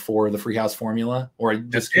framework for the free house formula, or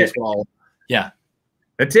just well? Yeah,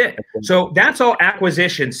 that's it. So that's all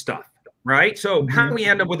acquisition stuff, right? So how do we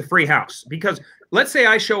end up with a free house? Because let's say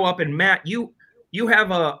I show up and Matt, you have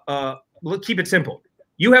let's keep it simple.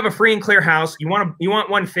 You have a free and clear house. You want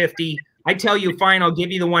 150. I tell you, fine, I'll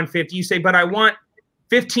give you the 150. You say, but I want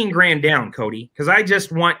 15 grand down, Cody, because I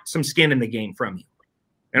just want some skin in the game from you.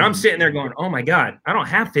 And I'm sitting there going, oh my God, I don't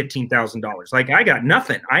have $15,000. Like, I got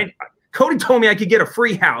nothing. Cody told me I could get a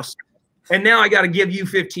free house, and now I got to give you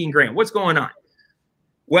 15 grand. What's going on?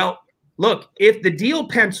 Well, look, if the deal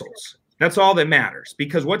pencils, that's all that matters,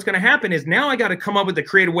 because what's going to happen is now I got to come up with a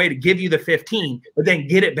creative way to give you the 15, but then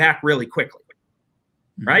get it back really quickly,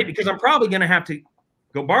 right? Because I'm probably going to have to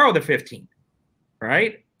go borrow the 15,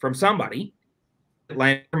 right, from somebody.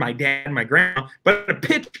 My dad, my grandma, but to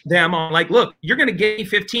pitch them on like, look, you're going to give me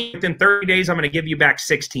 15. Within 30 days, I'm going to give you back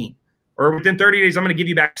 16. Or within 30 days, I'm going to give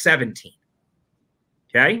you back 17.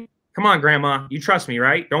 Okay? Come on, grandma. You trust me,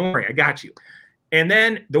 right? Don't worry. I got you. And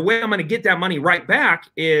then the way I'm going to get that money right back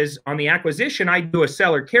is on the acquisition, I do a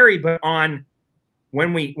seller carry, but on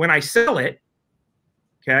when I sell it,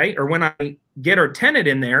 okay, or when I get our tenant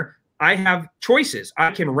in there, I have choices.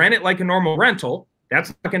 I can rent it like a normal rental.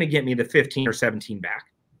 That's not going to get me the 15 or 17 back.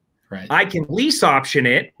 Right. I can lease option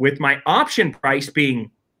it with my option price being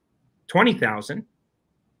 20,000.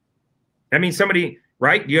 That means somebody,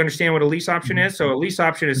 right? Do you understand what a lease option is? So a lease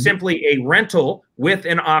option is simply a rental with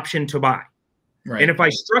an option to buy. Right. And if I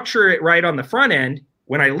structure it right on the front end,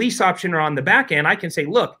 when I lease option or on the back end, I can say,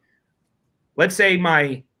 look, let's say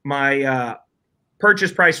my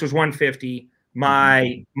purchase price was 150.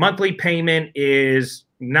 My monthly payment is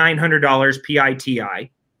 $900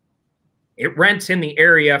 PITI. It rents in the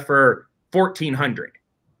area for $1,400.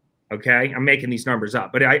 Okay, I'm making these numbers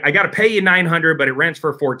up, but I got to pay you $900, but it rents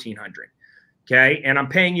for $1,400. Okay, and I'm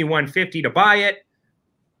paying you $150 to buy it.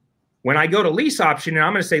 When I go to lease option, and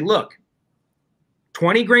I'm going to say, look,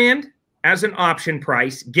 20 grand as an option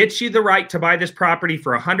price gets you the right to buy this property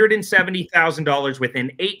for $170,000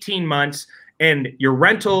 within 18 months, and your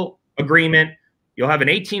rental agreement. You'll have an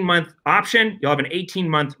 18-month option. You'll have an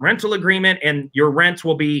 18-month rental agreement, and your rents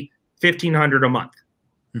will be $1,500 a month.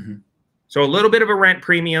 So a little bit of a rent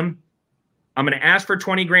premium. I'm going to ask for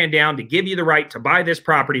 20 grand down to give you the right to buy this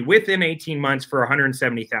property within 18 months for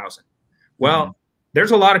 $170,000. Well,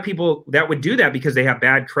 there's a lot of people that would do that because they have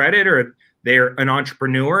bad credit or they're an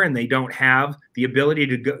entrepreneur and they don't have the ability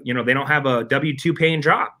to go, they don't have a W-2 paying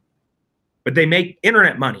job, but they make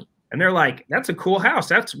internet money. And they're like, that's a cool house.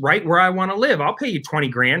 That's right where I want to live. I'll pay you 20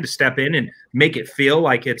 grand to step in and make it feel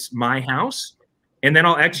like it's my house. and then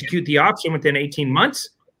I'll execute the option within 18 months.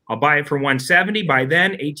 I'll buy it for 170. By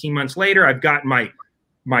then, 18 months later, I've got my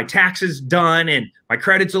taxes done and my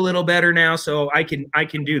credit's a little better now, so I can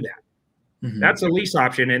do that. Mm-hmm. That's a lease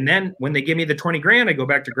option. And then when they give me the 20 grand, I go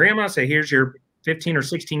back to grandma, say, here's your 15 or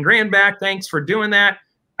 16 grand back. Thanks for doing that.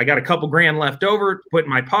 I got a couple grand left over to put in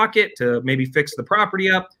my pocket to maybe fix the property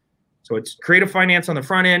up. So it's creative finance on the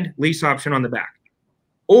front end, lease option on the back.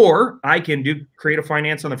 Or I can do creative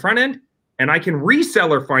finance on the front end and I can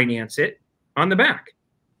reseller finance it on the back.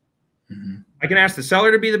 Mm-hmm. I can ask the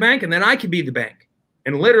seller to be the bank and then I can be the bank.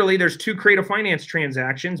 And literally there's 2 creative finance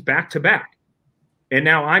transactions back to back. And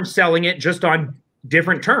now I'm selling it just on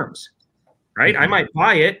different terms, right? Mm-hmm. I might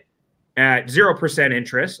buy it at 0%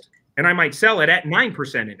 interest and I might sell it at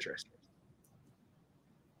 9% interest.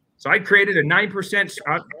 So I created a 9%. It's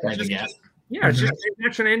just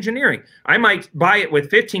transaction engineering. I might buy it with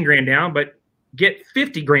 15 grand down, but get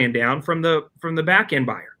 50 grand down from the back end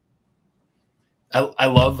buyer. I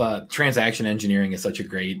love transaction engineering is such a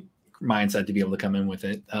great mindset to be able to come in with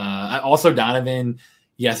it. Also, Donovan,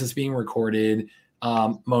 yes, it's being recorded.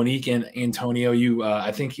 Monique and Antonio,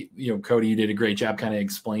 I think, Cody, you did a great job kind of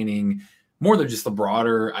explaining more than just the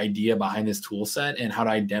broader idea behind this tool set and how to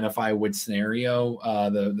identify which scenario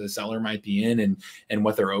the seller might be in and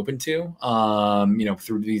what they're open to,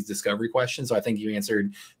 through these discovery questions. So I think you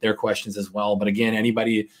answered their questions as well. But again,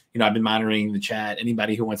 anybody, I've been monitoring the chat.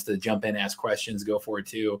 Anybody who wants to jump in, ask questions, go for it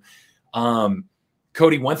too.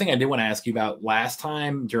 Cody, one thing I did want to ask you about last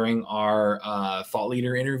time during our thought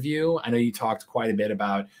leader interview, I know you talked quite a bit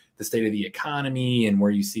about the state of the economy and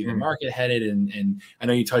where you see the market headed. And I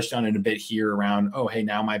know you touched on it a bit here around, oh, hey,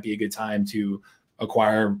 now might be a good time to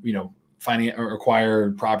acquire, finance or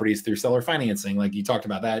acquire properties through seller financing. Like you talked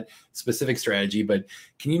about that specific strategy, but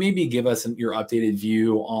can you maybe give us your updated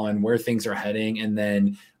view on where things are heading? And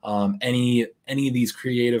then any of these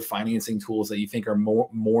creative financing tools that you think are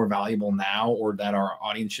more valuable now, or that our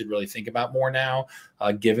audience should really think about more now,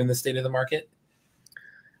 given the state of the market?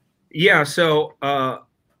 Yeah. So,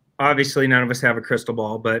 obviously, none of us have a crystal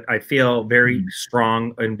ball, but I feel very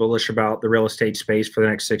strong and bullish about the real estate space for the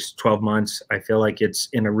next 6 to 12 months. I feel like it's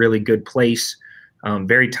in a really good place.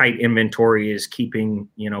 Very tight inventory is keeping,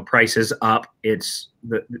 prices up.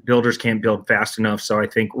 The builders can't build fast enough, so I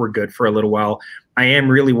think we're good for a little while. I am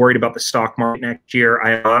really worried about the stock market next year. I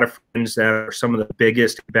have a lot of friends that are some of the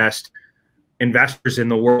biggest, best investors in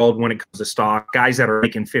the world when it comes to stock, guys that are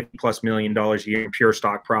making $50+ million a year in pure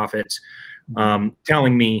stock profits,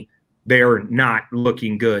 telling me they're not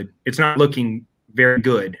looking good. It's not looking very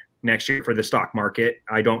good next year for the stock market.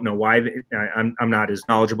 I don't know why. I'm not as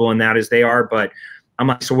knowledgeable in that as they are, but I'm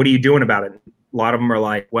like, so what are you doing about it? A lot of them are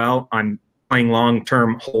like, well, I'm buying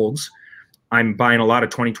long-term holds. I'm buying a lot of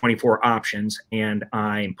 2024 options, and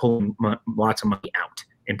I'm pulling lots of money out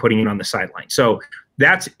and putting it on the sideline. So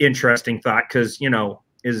that's interesting thought, because,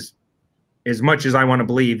 as much as I want to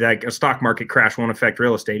believe that a stock market crash won't affect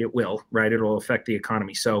real estate, it will, right? It'll affect the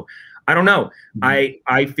economy. So I don't know.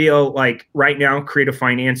 I feel like right now creative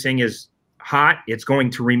financing is hot. It's going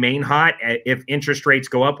to remain hot. If interest rates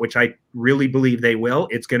go up, which I really believe they will,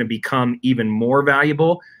 it's going to become even more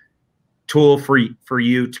valuable tool for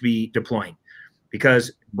you to be deploying.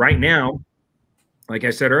 Because right now, like I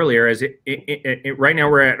said earlier, right now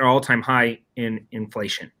we're at an all-time high in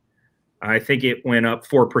inflation. I think it went up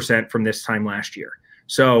 4% from this time last year.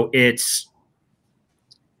 So it's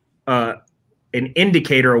an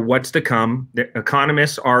indicator of what's to come. The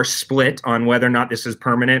economists are split on whether or not this is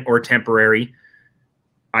permanent or temporary.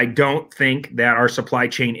 I don't think that our supply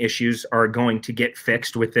chain issues are going to get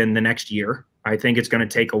fixed within the next year. I think it's going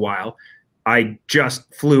to take a while. I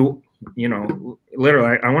just flew,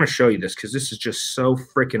 literally, I want to show you this because this is just so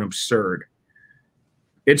freaking absurd.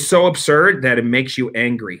 It's so absurd that it makes you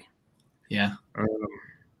angry. Yeah. Let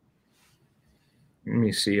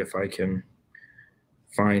me see if I can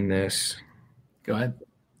find this. Go ahead.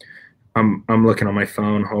 I'm looking on my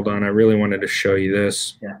phone. Hold on. I really wanted to show you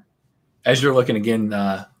this. Yeah. As you're looking, again,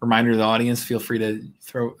 reminder to the audience, feel free to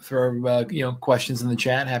throw questions in the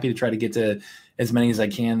chat. Happy to try to get to as many as I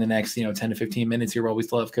can the next 10 to 15 minutes here while we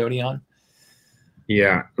still have Cody on.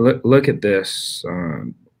 Yeah. Look at this,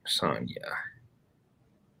 Sonia.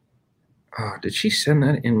 Oh, did she send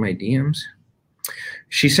that in my DMs?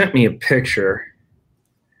 She sent me a picture.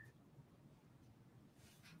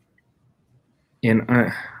 And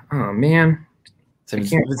oh man, so I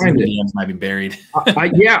can't find it. DMs might be buried.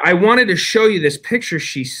 I wanted to show you this picture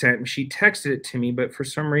she sent. She texted it to me, but for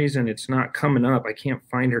some reason it's not coming up. I can't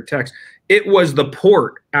find her text. It was the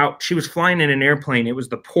port out. She was flying in an airplane. It was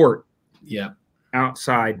the port. Yeah.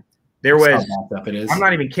 Outside. There was. Up it is. I'm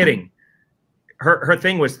not even kidding. her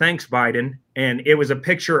thing was thanks Biden, and it was a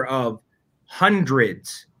picture of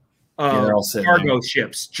hundreds of cargo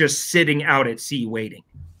ships just sitting out at sea waiting.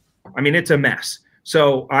 I mean, it's a mess.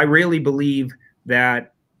 So I really believe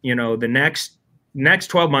that, you know, the next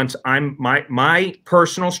 12 months, my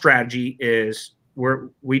personal strategy is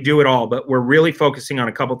we do it all, but we're really focusing on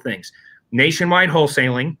a couple things: nationwide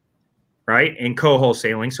wholesaling, right, and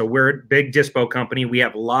co-wholesaling. So we're a big dispo company. We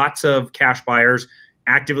have lots of cash buyers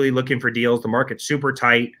actively looking for deals. The market's super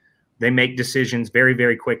tight. They make decisions very,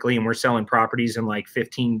 very quickly, and we're selling properties in like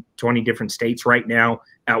 15, 20 different states right now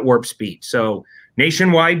at warp speed. So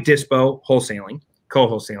nationwide dispo wholesaling,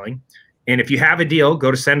 co-wholesaling. And if you have a deal, go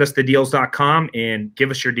to sendusthedeals.com and give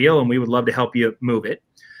us your deal, and we would love to help you move it.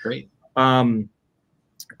 Great.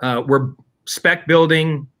 We're spec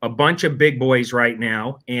building a bunch of big boys right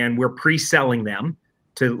now, and we're pre-selling them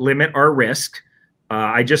to limit our risk.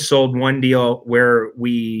 I just sold one deal where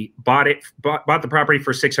we bought the property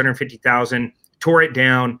for $650,000, tore it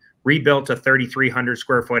down, rebuilt a 3,300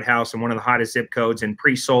 square foot house in one of the hottest zip codes, and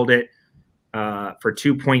pre-sold it for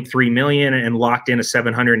 $2.3 million and locked in a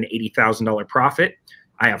 $780,000 profit.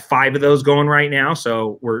 I have 5 of those going right now,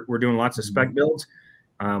 so we're doing lots of spec builds.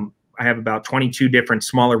 I have about 22 different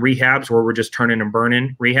smaller rehabs where we're just turning and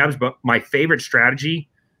burning rehabs. But my favorite strategy,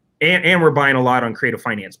 and we're buying a lot on creative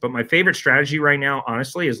finance, but my favorite strategy right now,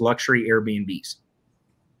 honestly, is luxury Airbnbs.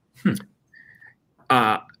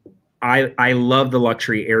 I love the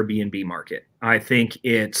luxury Airbnb market. I think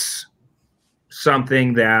it's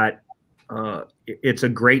something that it's a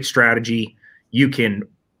great strategy. You can,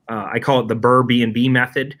 I call it the Airbnb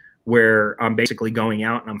method, where I'm basically going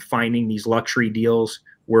out and I'm finding these luxury deals.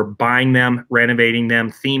 We're buying them, renovating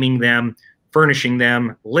them, theming them, furnishing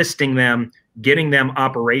them, listing them, getting them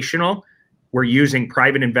operational. We're using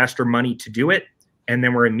private investor money to do it. And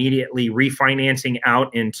then we're immediately refinancing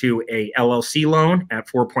out into a LLC loan at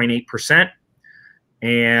 4.8%.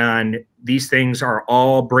 And these things are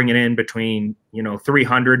all bringing in between, you know,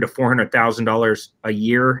 $300,000 to $400,000 a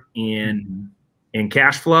year in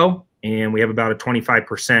cash flow. And we have about a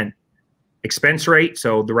 25% expense rate.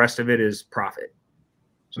 So the rest of it is profit.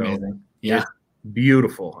 So amazing. Yeah.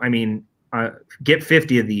 Beautiful. I mean, get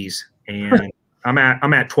 50 of these, and I'm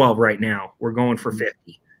at 12 right now. We're going for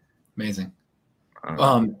 50. Amazing.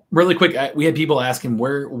 Really quick, we had people asking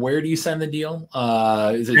where do you send the deal?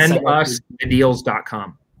 Is it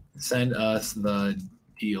sendusthedeals.com?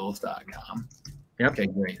 Sendusthedeals.com. Yep. Okay,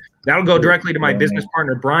 great. That'll go directly to my business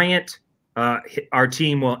partner, Bryant. Our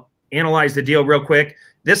team will analyze the deal real quick.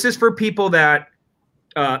 This is for people that,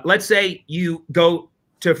 let's say you go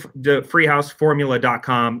to the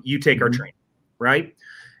freehouseformula.com, you take our training, right?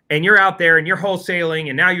 And you're out there and you're wholesaling,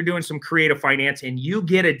 and now you're doing some creative finance, and you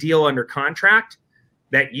get a deal under contract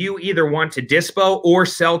that you either want to dispo or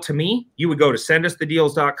sell to me. You would go to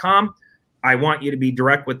sendusthedeals.com. I want you to be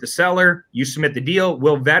direct with the seller. You submit the deal,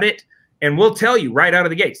 we'll vet it, and we'll tell you right out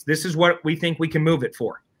of the gates, this is what we think we can move it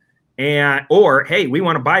for. Or, hey, we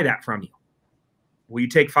want to buy that from you. Will you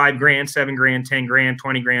take $5 grand, $7 grand, 10 grand,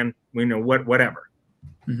 20 grand, you know, whatever.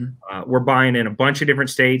 We're buying in a bunch of different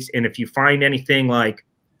states. And if you find anything like,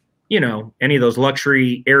 you know, any of those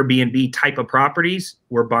luxury Airbnb type of properties,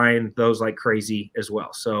 we're buying those like crazy as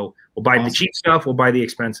well. So we'll buy the cheap stuff. We'll buy the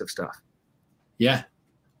expensive stuff. Yeah.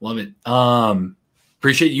 Love it.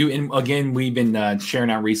 Appreciate you. And again, we've been sharing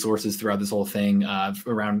out resources throughout this whole thing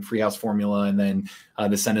around Freehouse Formula, and then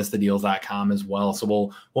the sendusthedeals.com as well.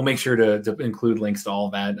 So we'll make sure to include links to all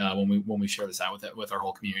of that when we share this out with our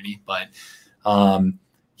whole community. But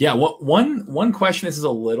yeah, one question, this is a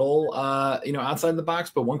little you know, outside the box,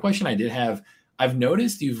 but one question I did have, I've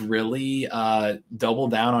noticed you've really doubled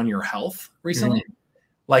down on your health recently.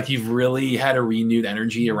 Like you've really had a renewed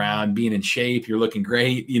energy around being in shape. You're looking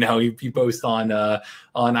great. You know, you post on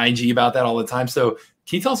IG about that all the time. So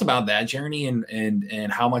can you tell us about that journey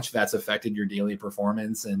and how much that's affected your daily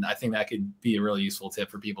performance? And I think that could be a really useful tip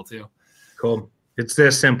for people too. Cool. It's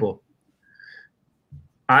this simple.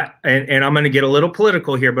 And I'm going to get a little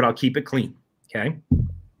political here, but I'll keep it clean. Okay.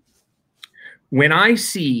 When I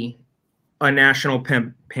see a national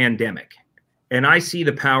pandemic and I see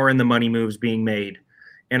the power and the money moves being made,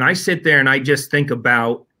 and I sit there and I just think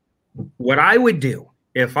about what I would do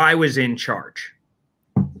if I was in charge,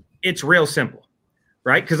 it's real simple,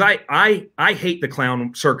 right? Because I hate the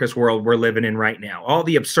clown circus world we're living in right now. All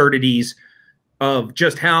the absurdities of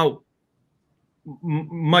just how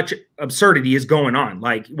much absurdity is going on,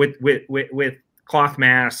 like with cloth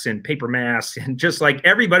masks and paper masks, and just like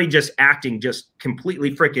everybody just acting just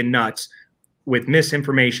completely freaking nuts with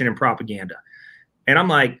misinformation and propaganda. And I'm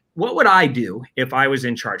like, what would I do if I was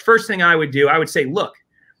in charge? First thing I would do, I would say, look,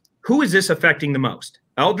 who is this affecting the most?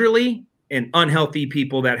 Elderly and unhealthy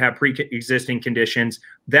people that have pre-existing conditions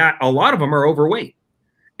that a lot of them are overweight.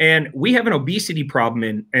 And we have an obesity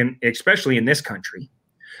problem and especially in this country.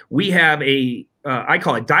 We have a, I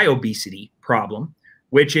call it diobesity problem,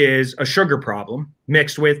 which is a sugar problem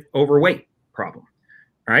mixed with overweight problem,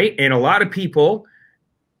 right? And a lot of people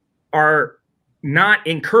are not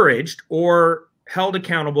encouraged or held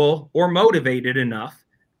accountable or motivated enough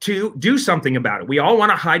to do something about it. We all want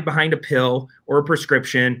to hide behind a pill or a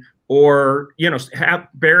prescription or,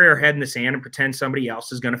 bury our head in the sand and pretend somebody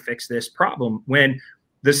else is going to fix this problem, when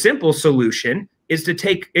the simple solution is to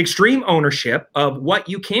take extreme ownership of what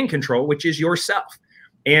you can control, which is yourself.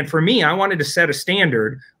 And for me, I wanted to set a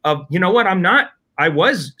standard of, I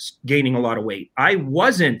was gaining a lot of weight. I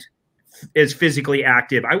wasn't as physically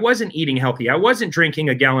active. I wasn't eating healthy. I wasn't drinking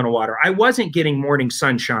a gallon of water. I wasn't getting morning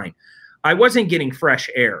sunshine. I wasn't getting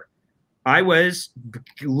fresh air. I was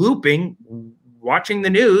looping, watching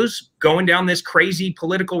the news, going down this crazy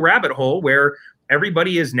political rabbit hole where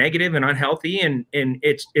everybody is negative and unhealthy, and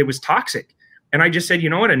it was toxic. And I just said,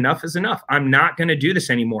 you know what, enough is enough. I'm not going to do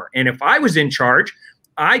this anymore. And if I was in charge,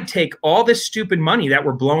 I'd take all this stupid money that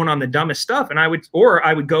we're blowing on the dumbest stuff, and I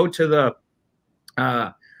would go to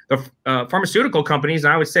the pharmaceutical companies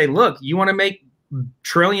and I would say, look, you want to make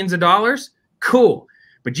trillions of dollars? Cool.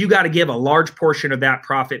 But you got to give a large portion of that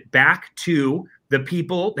profit back to the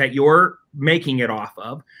people that you're making it off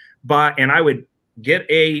of. And I would get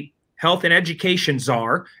a health and education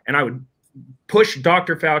czar, and I would push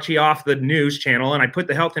Dr. Fauci off the news channel, and I'd put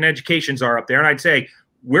the health and education czar up there, and I'd say,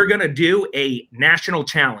 we're going to do a national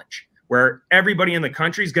challenge where everybody in the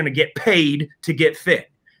country is going to get paid to get fit.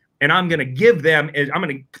 And I'm going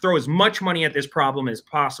to throw as much money at this problem as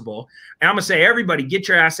possible. And I'm going to say, everybody, get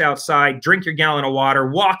your ass outside, drink your gallon of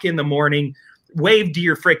water, walk in the morning, wave to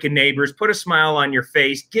your freaking neighbors, put a smile on your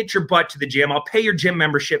face, get your butt to the gym. I'll pay your gym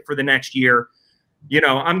membership for the next year. We're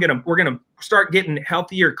going to start getting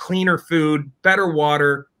healthier, cleaner food, better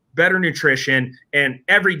water, better nutrition. And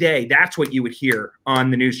every day, that's what you would hear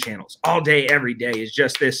on the news channels all day, every day, is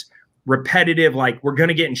just this repetitive, like, we're going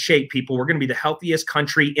to get in shape, people. We're going to be the healthiest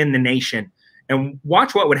country in the nation. And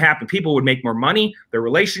watch what would happen. People would make more money. Their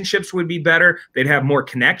relationships would be better. They'd have more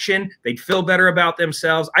connection. They'd feel better about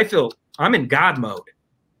themselves. I feel I'm in God mode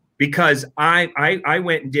because I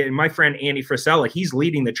went and did, my friend Andy Frisella, he's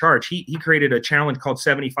leading the charge. He created a challenge called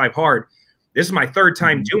 75 Hard. This is my third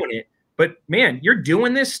time doing it. But man, you're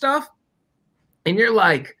doing this stuff and you're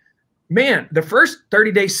like, man, the first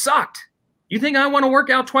 30 days sucked. You think I want to work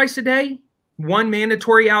out twice a day? One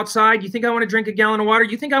mandatory outside? You think I want to drink a gallon of water?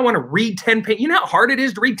 You think I want to read 10 pages? You know how hard it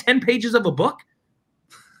is to read 10 pages of a book?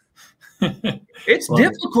 It's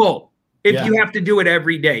difficult if you have to do it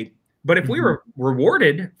every day. But if we were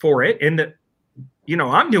rewarded for it, and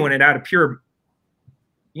I'm doing it out of pure,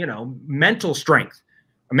 mental strength.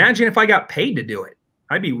 Imagine if I got paid to do it.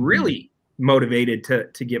 I'd be really motivated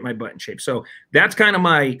to get my butt in shape. So that's kind of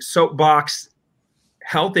my soapbox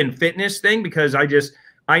health and fitness thing, because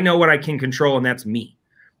I know what I can control, and that's me.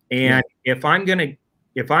 And if I'm gonna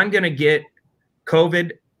get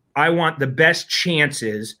COVID, I want the best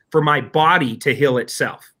chances for my body to heal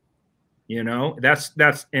itself.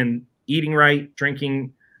 That's in eating right,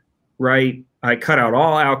 drinking right. I cut out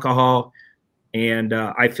all alcohol, and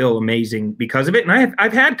I feel amazing because of it. And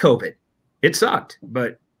I've had COVID. It sucked,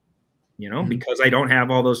 but because I don't have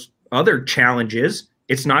all those other challenges,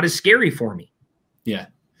 it's not as scary for me. Yeah.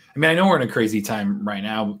 I mean, I know we're in a crazy time right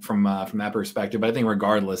now from that perspective, but I think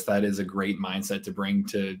regardless, that is a great mindset to bring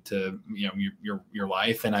to your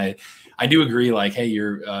life. And I do agree, like, hey,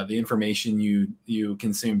 the information you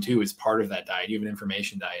consume too is part of that diet. You have an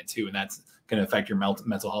information diet too, and that's going to affect your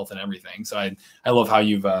mental health and everything. So I love how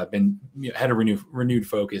you've had a renewed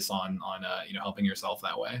focus on helping yourself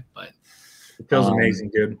that way. But it feels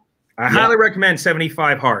amazing, dude. I highly recommend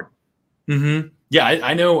 75 Hard. Mm-hmm. Yeah,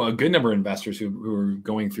 I know a good number of investors who are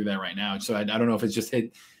going through that right now. So I don't know if it's just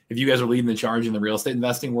if you guys are leading the charge in the real estate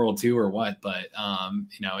investing world too, or what. But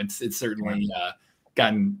it's certainly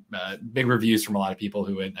gotten big reviews from a lot of people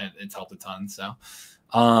who it's helped a ton. So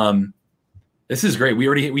this is great. We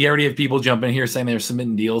already have people jumping in here saying they're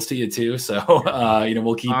submitting deals to you too. So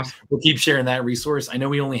we'll keep sharing that resource. I know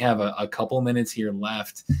we only have a couple minutes here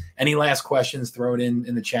left. Any last questions? Throw it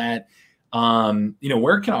in the chat.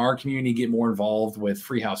 Where can our community get more involved with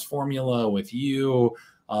Free House Formula, with you,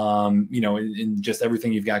 in just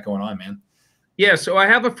everything you've got going on, man? Yeah. So I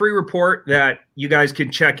have a free report that you guys can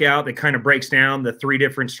check out that kind of breaks down the 3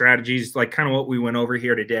 different strategies, like kind of what we went over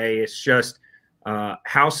here today. It's just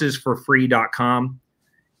housesforfree.com.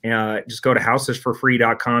 Just go to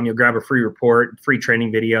housesforfree.com. You'll grab a free report, free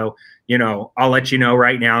training video. You know, I'll let you know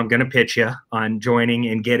right now, I'm going to pitch you on joining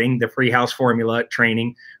and getting the free house formula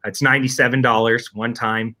training. It's $97 one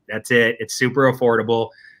time. That's it. It's super affordable.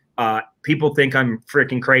 People think I'm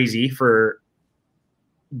freaking crazy for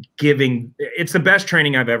giving. It's the best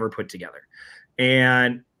training I've ever put together.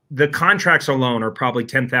 And the contracts alone are probably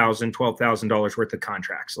 $10,000, $12,000 worth of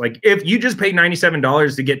contracts. Like if you just paid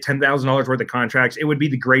 $97 to get $10,000 worth of contracts, it would be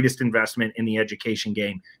the greatest investment in the education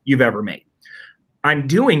game you've ever made. I'm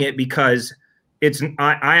doing it because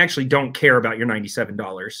I actually don't care about your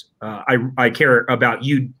 $97. I care about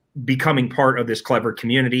you becoming part of this clever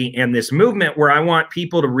community and this movement where I want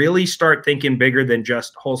people to really start thinking bigger than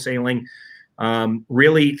just wholesaling.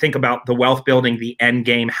 Really think about the wealth building, the end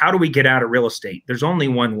game. How do we get out of real estate? There's only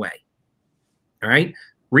one way. All right.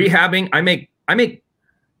 Rehabbing. I make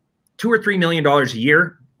 $2 or $3 million a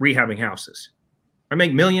year rehabbing houses. I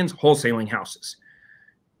make millions wholesaling houses.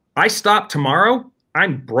 I stop tomorrow,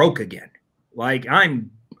 I'm broke again. Like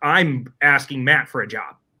I'm asking Matt for a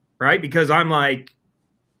job, right? Because I'm like,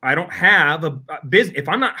 I don't have a business. If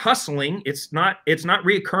I'm not hustling, it's not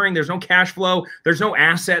reoccurring. There's no cash flow. There's no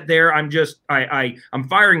asset there. I'm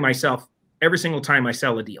firing myself every single time I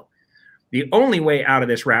sell a deal. The only way out of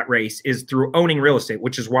this rat race is through owning real estate,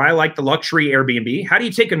 which is why I like the luxury Airbnb. How do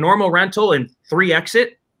you take a normal rental and 3x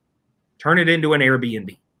it? Turn it into an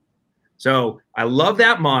Airbnb. So I love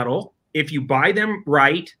that model. If you buy them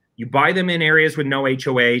right, you buy them in areas with no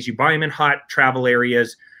HOAs, you buy them in hot travel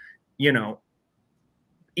areas, you know,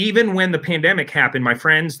 even when the pandemic happened, my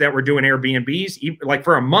friends that were doing Airbnbs, like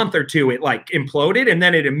for a month or two, it like imploded and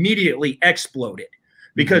then it immediately exploded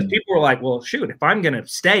because people were like, well, shoot, if I'm going to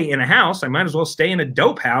stay in a house, I might as well stay in a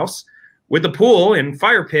dope house with a pool and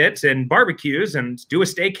fire pits and barbecues and do a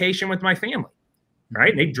staycation with my family,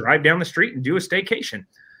 right? And they drive down the street and do a staycation.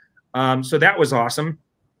 So that was awesome.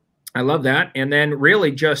 I love that. And then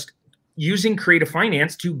really just using creative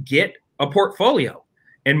finance to get a portfolio.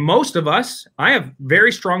 And most of us, I have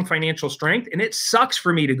very strong financial strength, and it sucks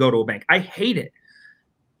for me to go to a bank. I hate it.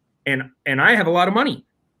 And I have a lot of money.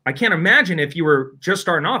 I can't imagine if you were just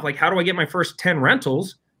starting off, like, how do I get my first 10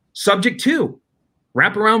 rentals? Subject to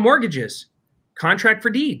wraparound mortgages, contract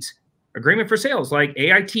for deeds, agreement for sales, like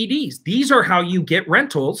AITDs. These are how you get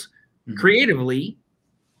rentals creatively.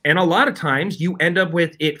 And a lot of times you end up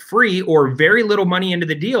with it free or very little money into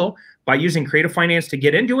the deal by using creative finance to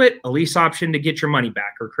get into it, a lease option to get your money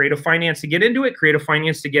back, or creative finance to get into it, creative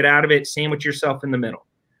finance to get out of it, sandwich yourself in the middle.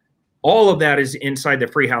 All of that is inside the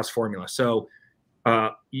free house formula. So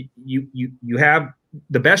you have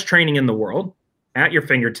the best training in the world at your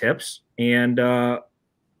fingertips. And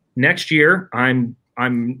next year, I'm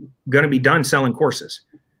going to be done selling courses.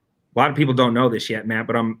 A lot of people don't know this yet, Matt,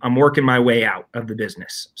 but I'm working my way out of the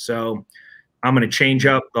business. So I'm going to change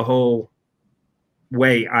up the whole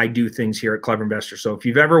way I do things here at Clever Investor. So if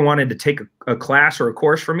you've ever wanted to take a class or a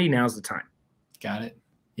course from me, now's the time. Got it.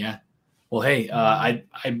 Yeah. Well, hey, I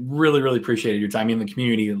really, really appreciated your time. In the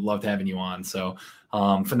community, loved having you on. So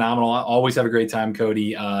phenomenal. I always have a great time,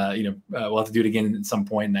 Cody. We'll have to do it again at some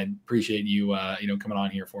point, and I appreciate you, coming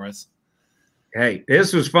on here for us. Hey,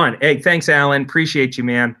 this was fun. Hey, thanks, Alan. Appreciate you,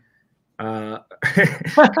 man. Cody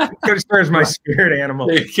Sperber is my spirit animal.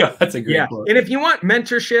 There you go. That's a great quote. And if you want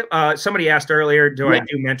mentorship, somebody asked earlier, do I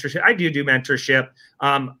do mentorship? I do mentorship.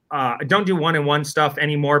 I don't do one-on-one stuff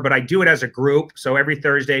anymore, but I do it as a group. So every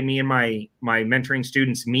Thursday, me and my mentoring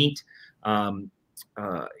students meet.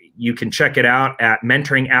 You can check it out at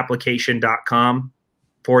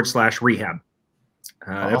mentoringapplication.com/rehab.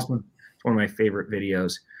 That's one of my favorite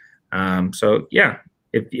videos. So yeah,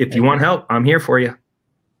 if you want help, I'm here for you.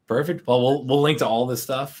 Perfect. Well, we'll link to all this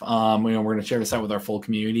stuff. We're going to share this out with our full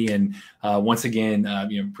community. And once again,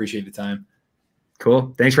 appreciate the time.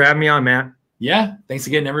 Cool. Thanks for having me on, Matt. Yeah. Thanks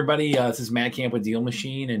again, everybody. This is Matt Kamp with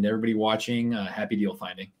DealMachine, and everybody watching. Happy deal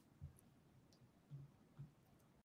finding.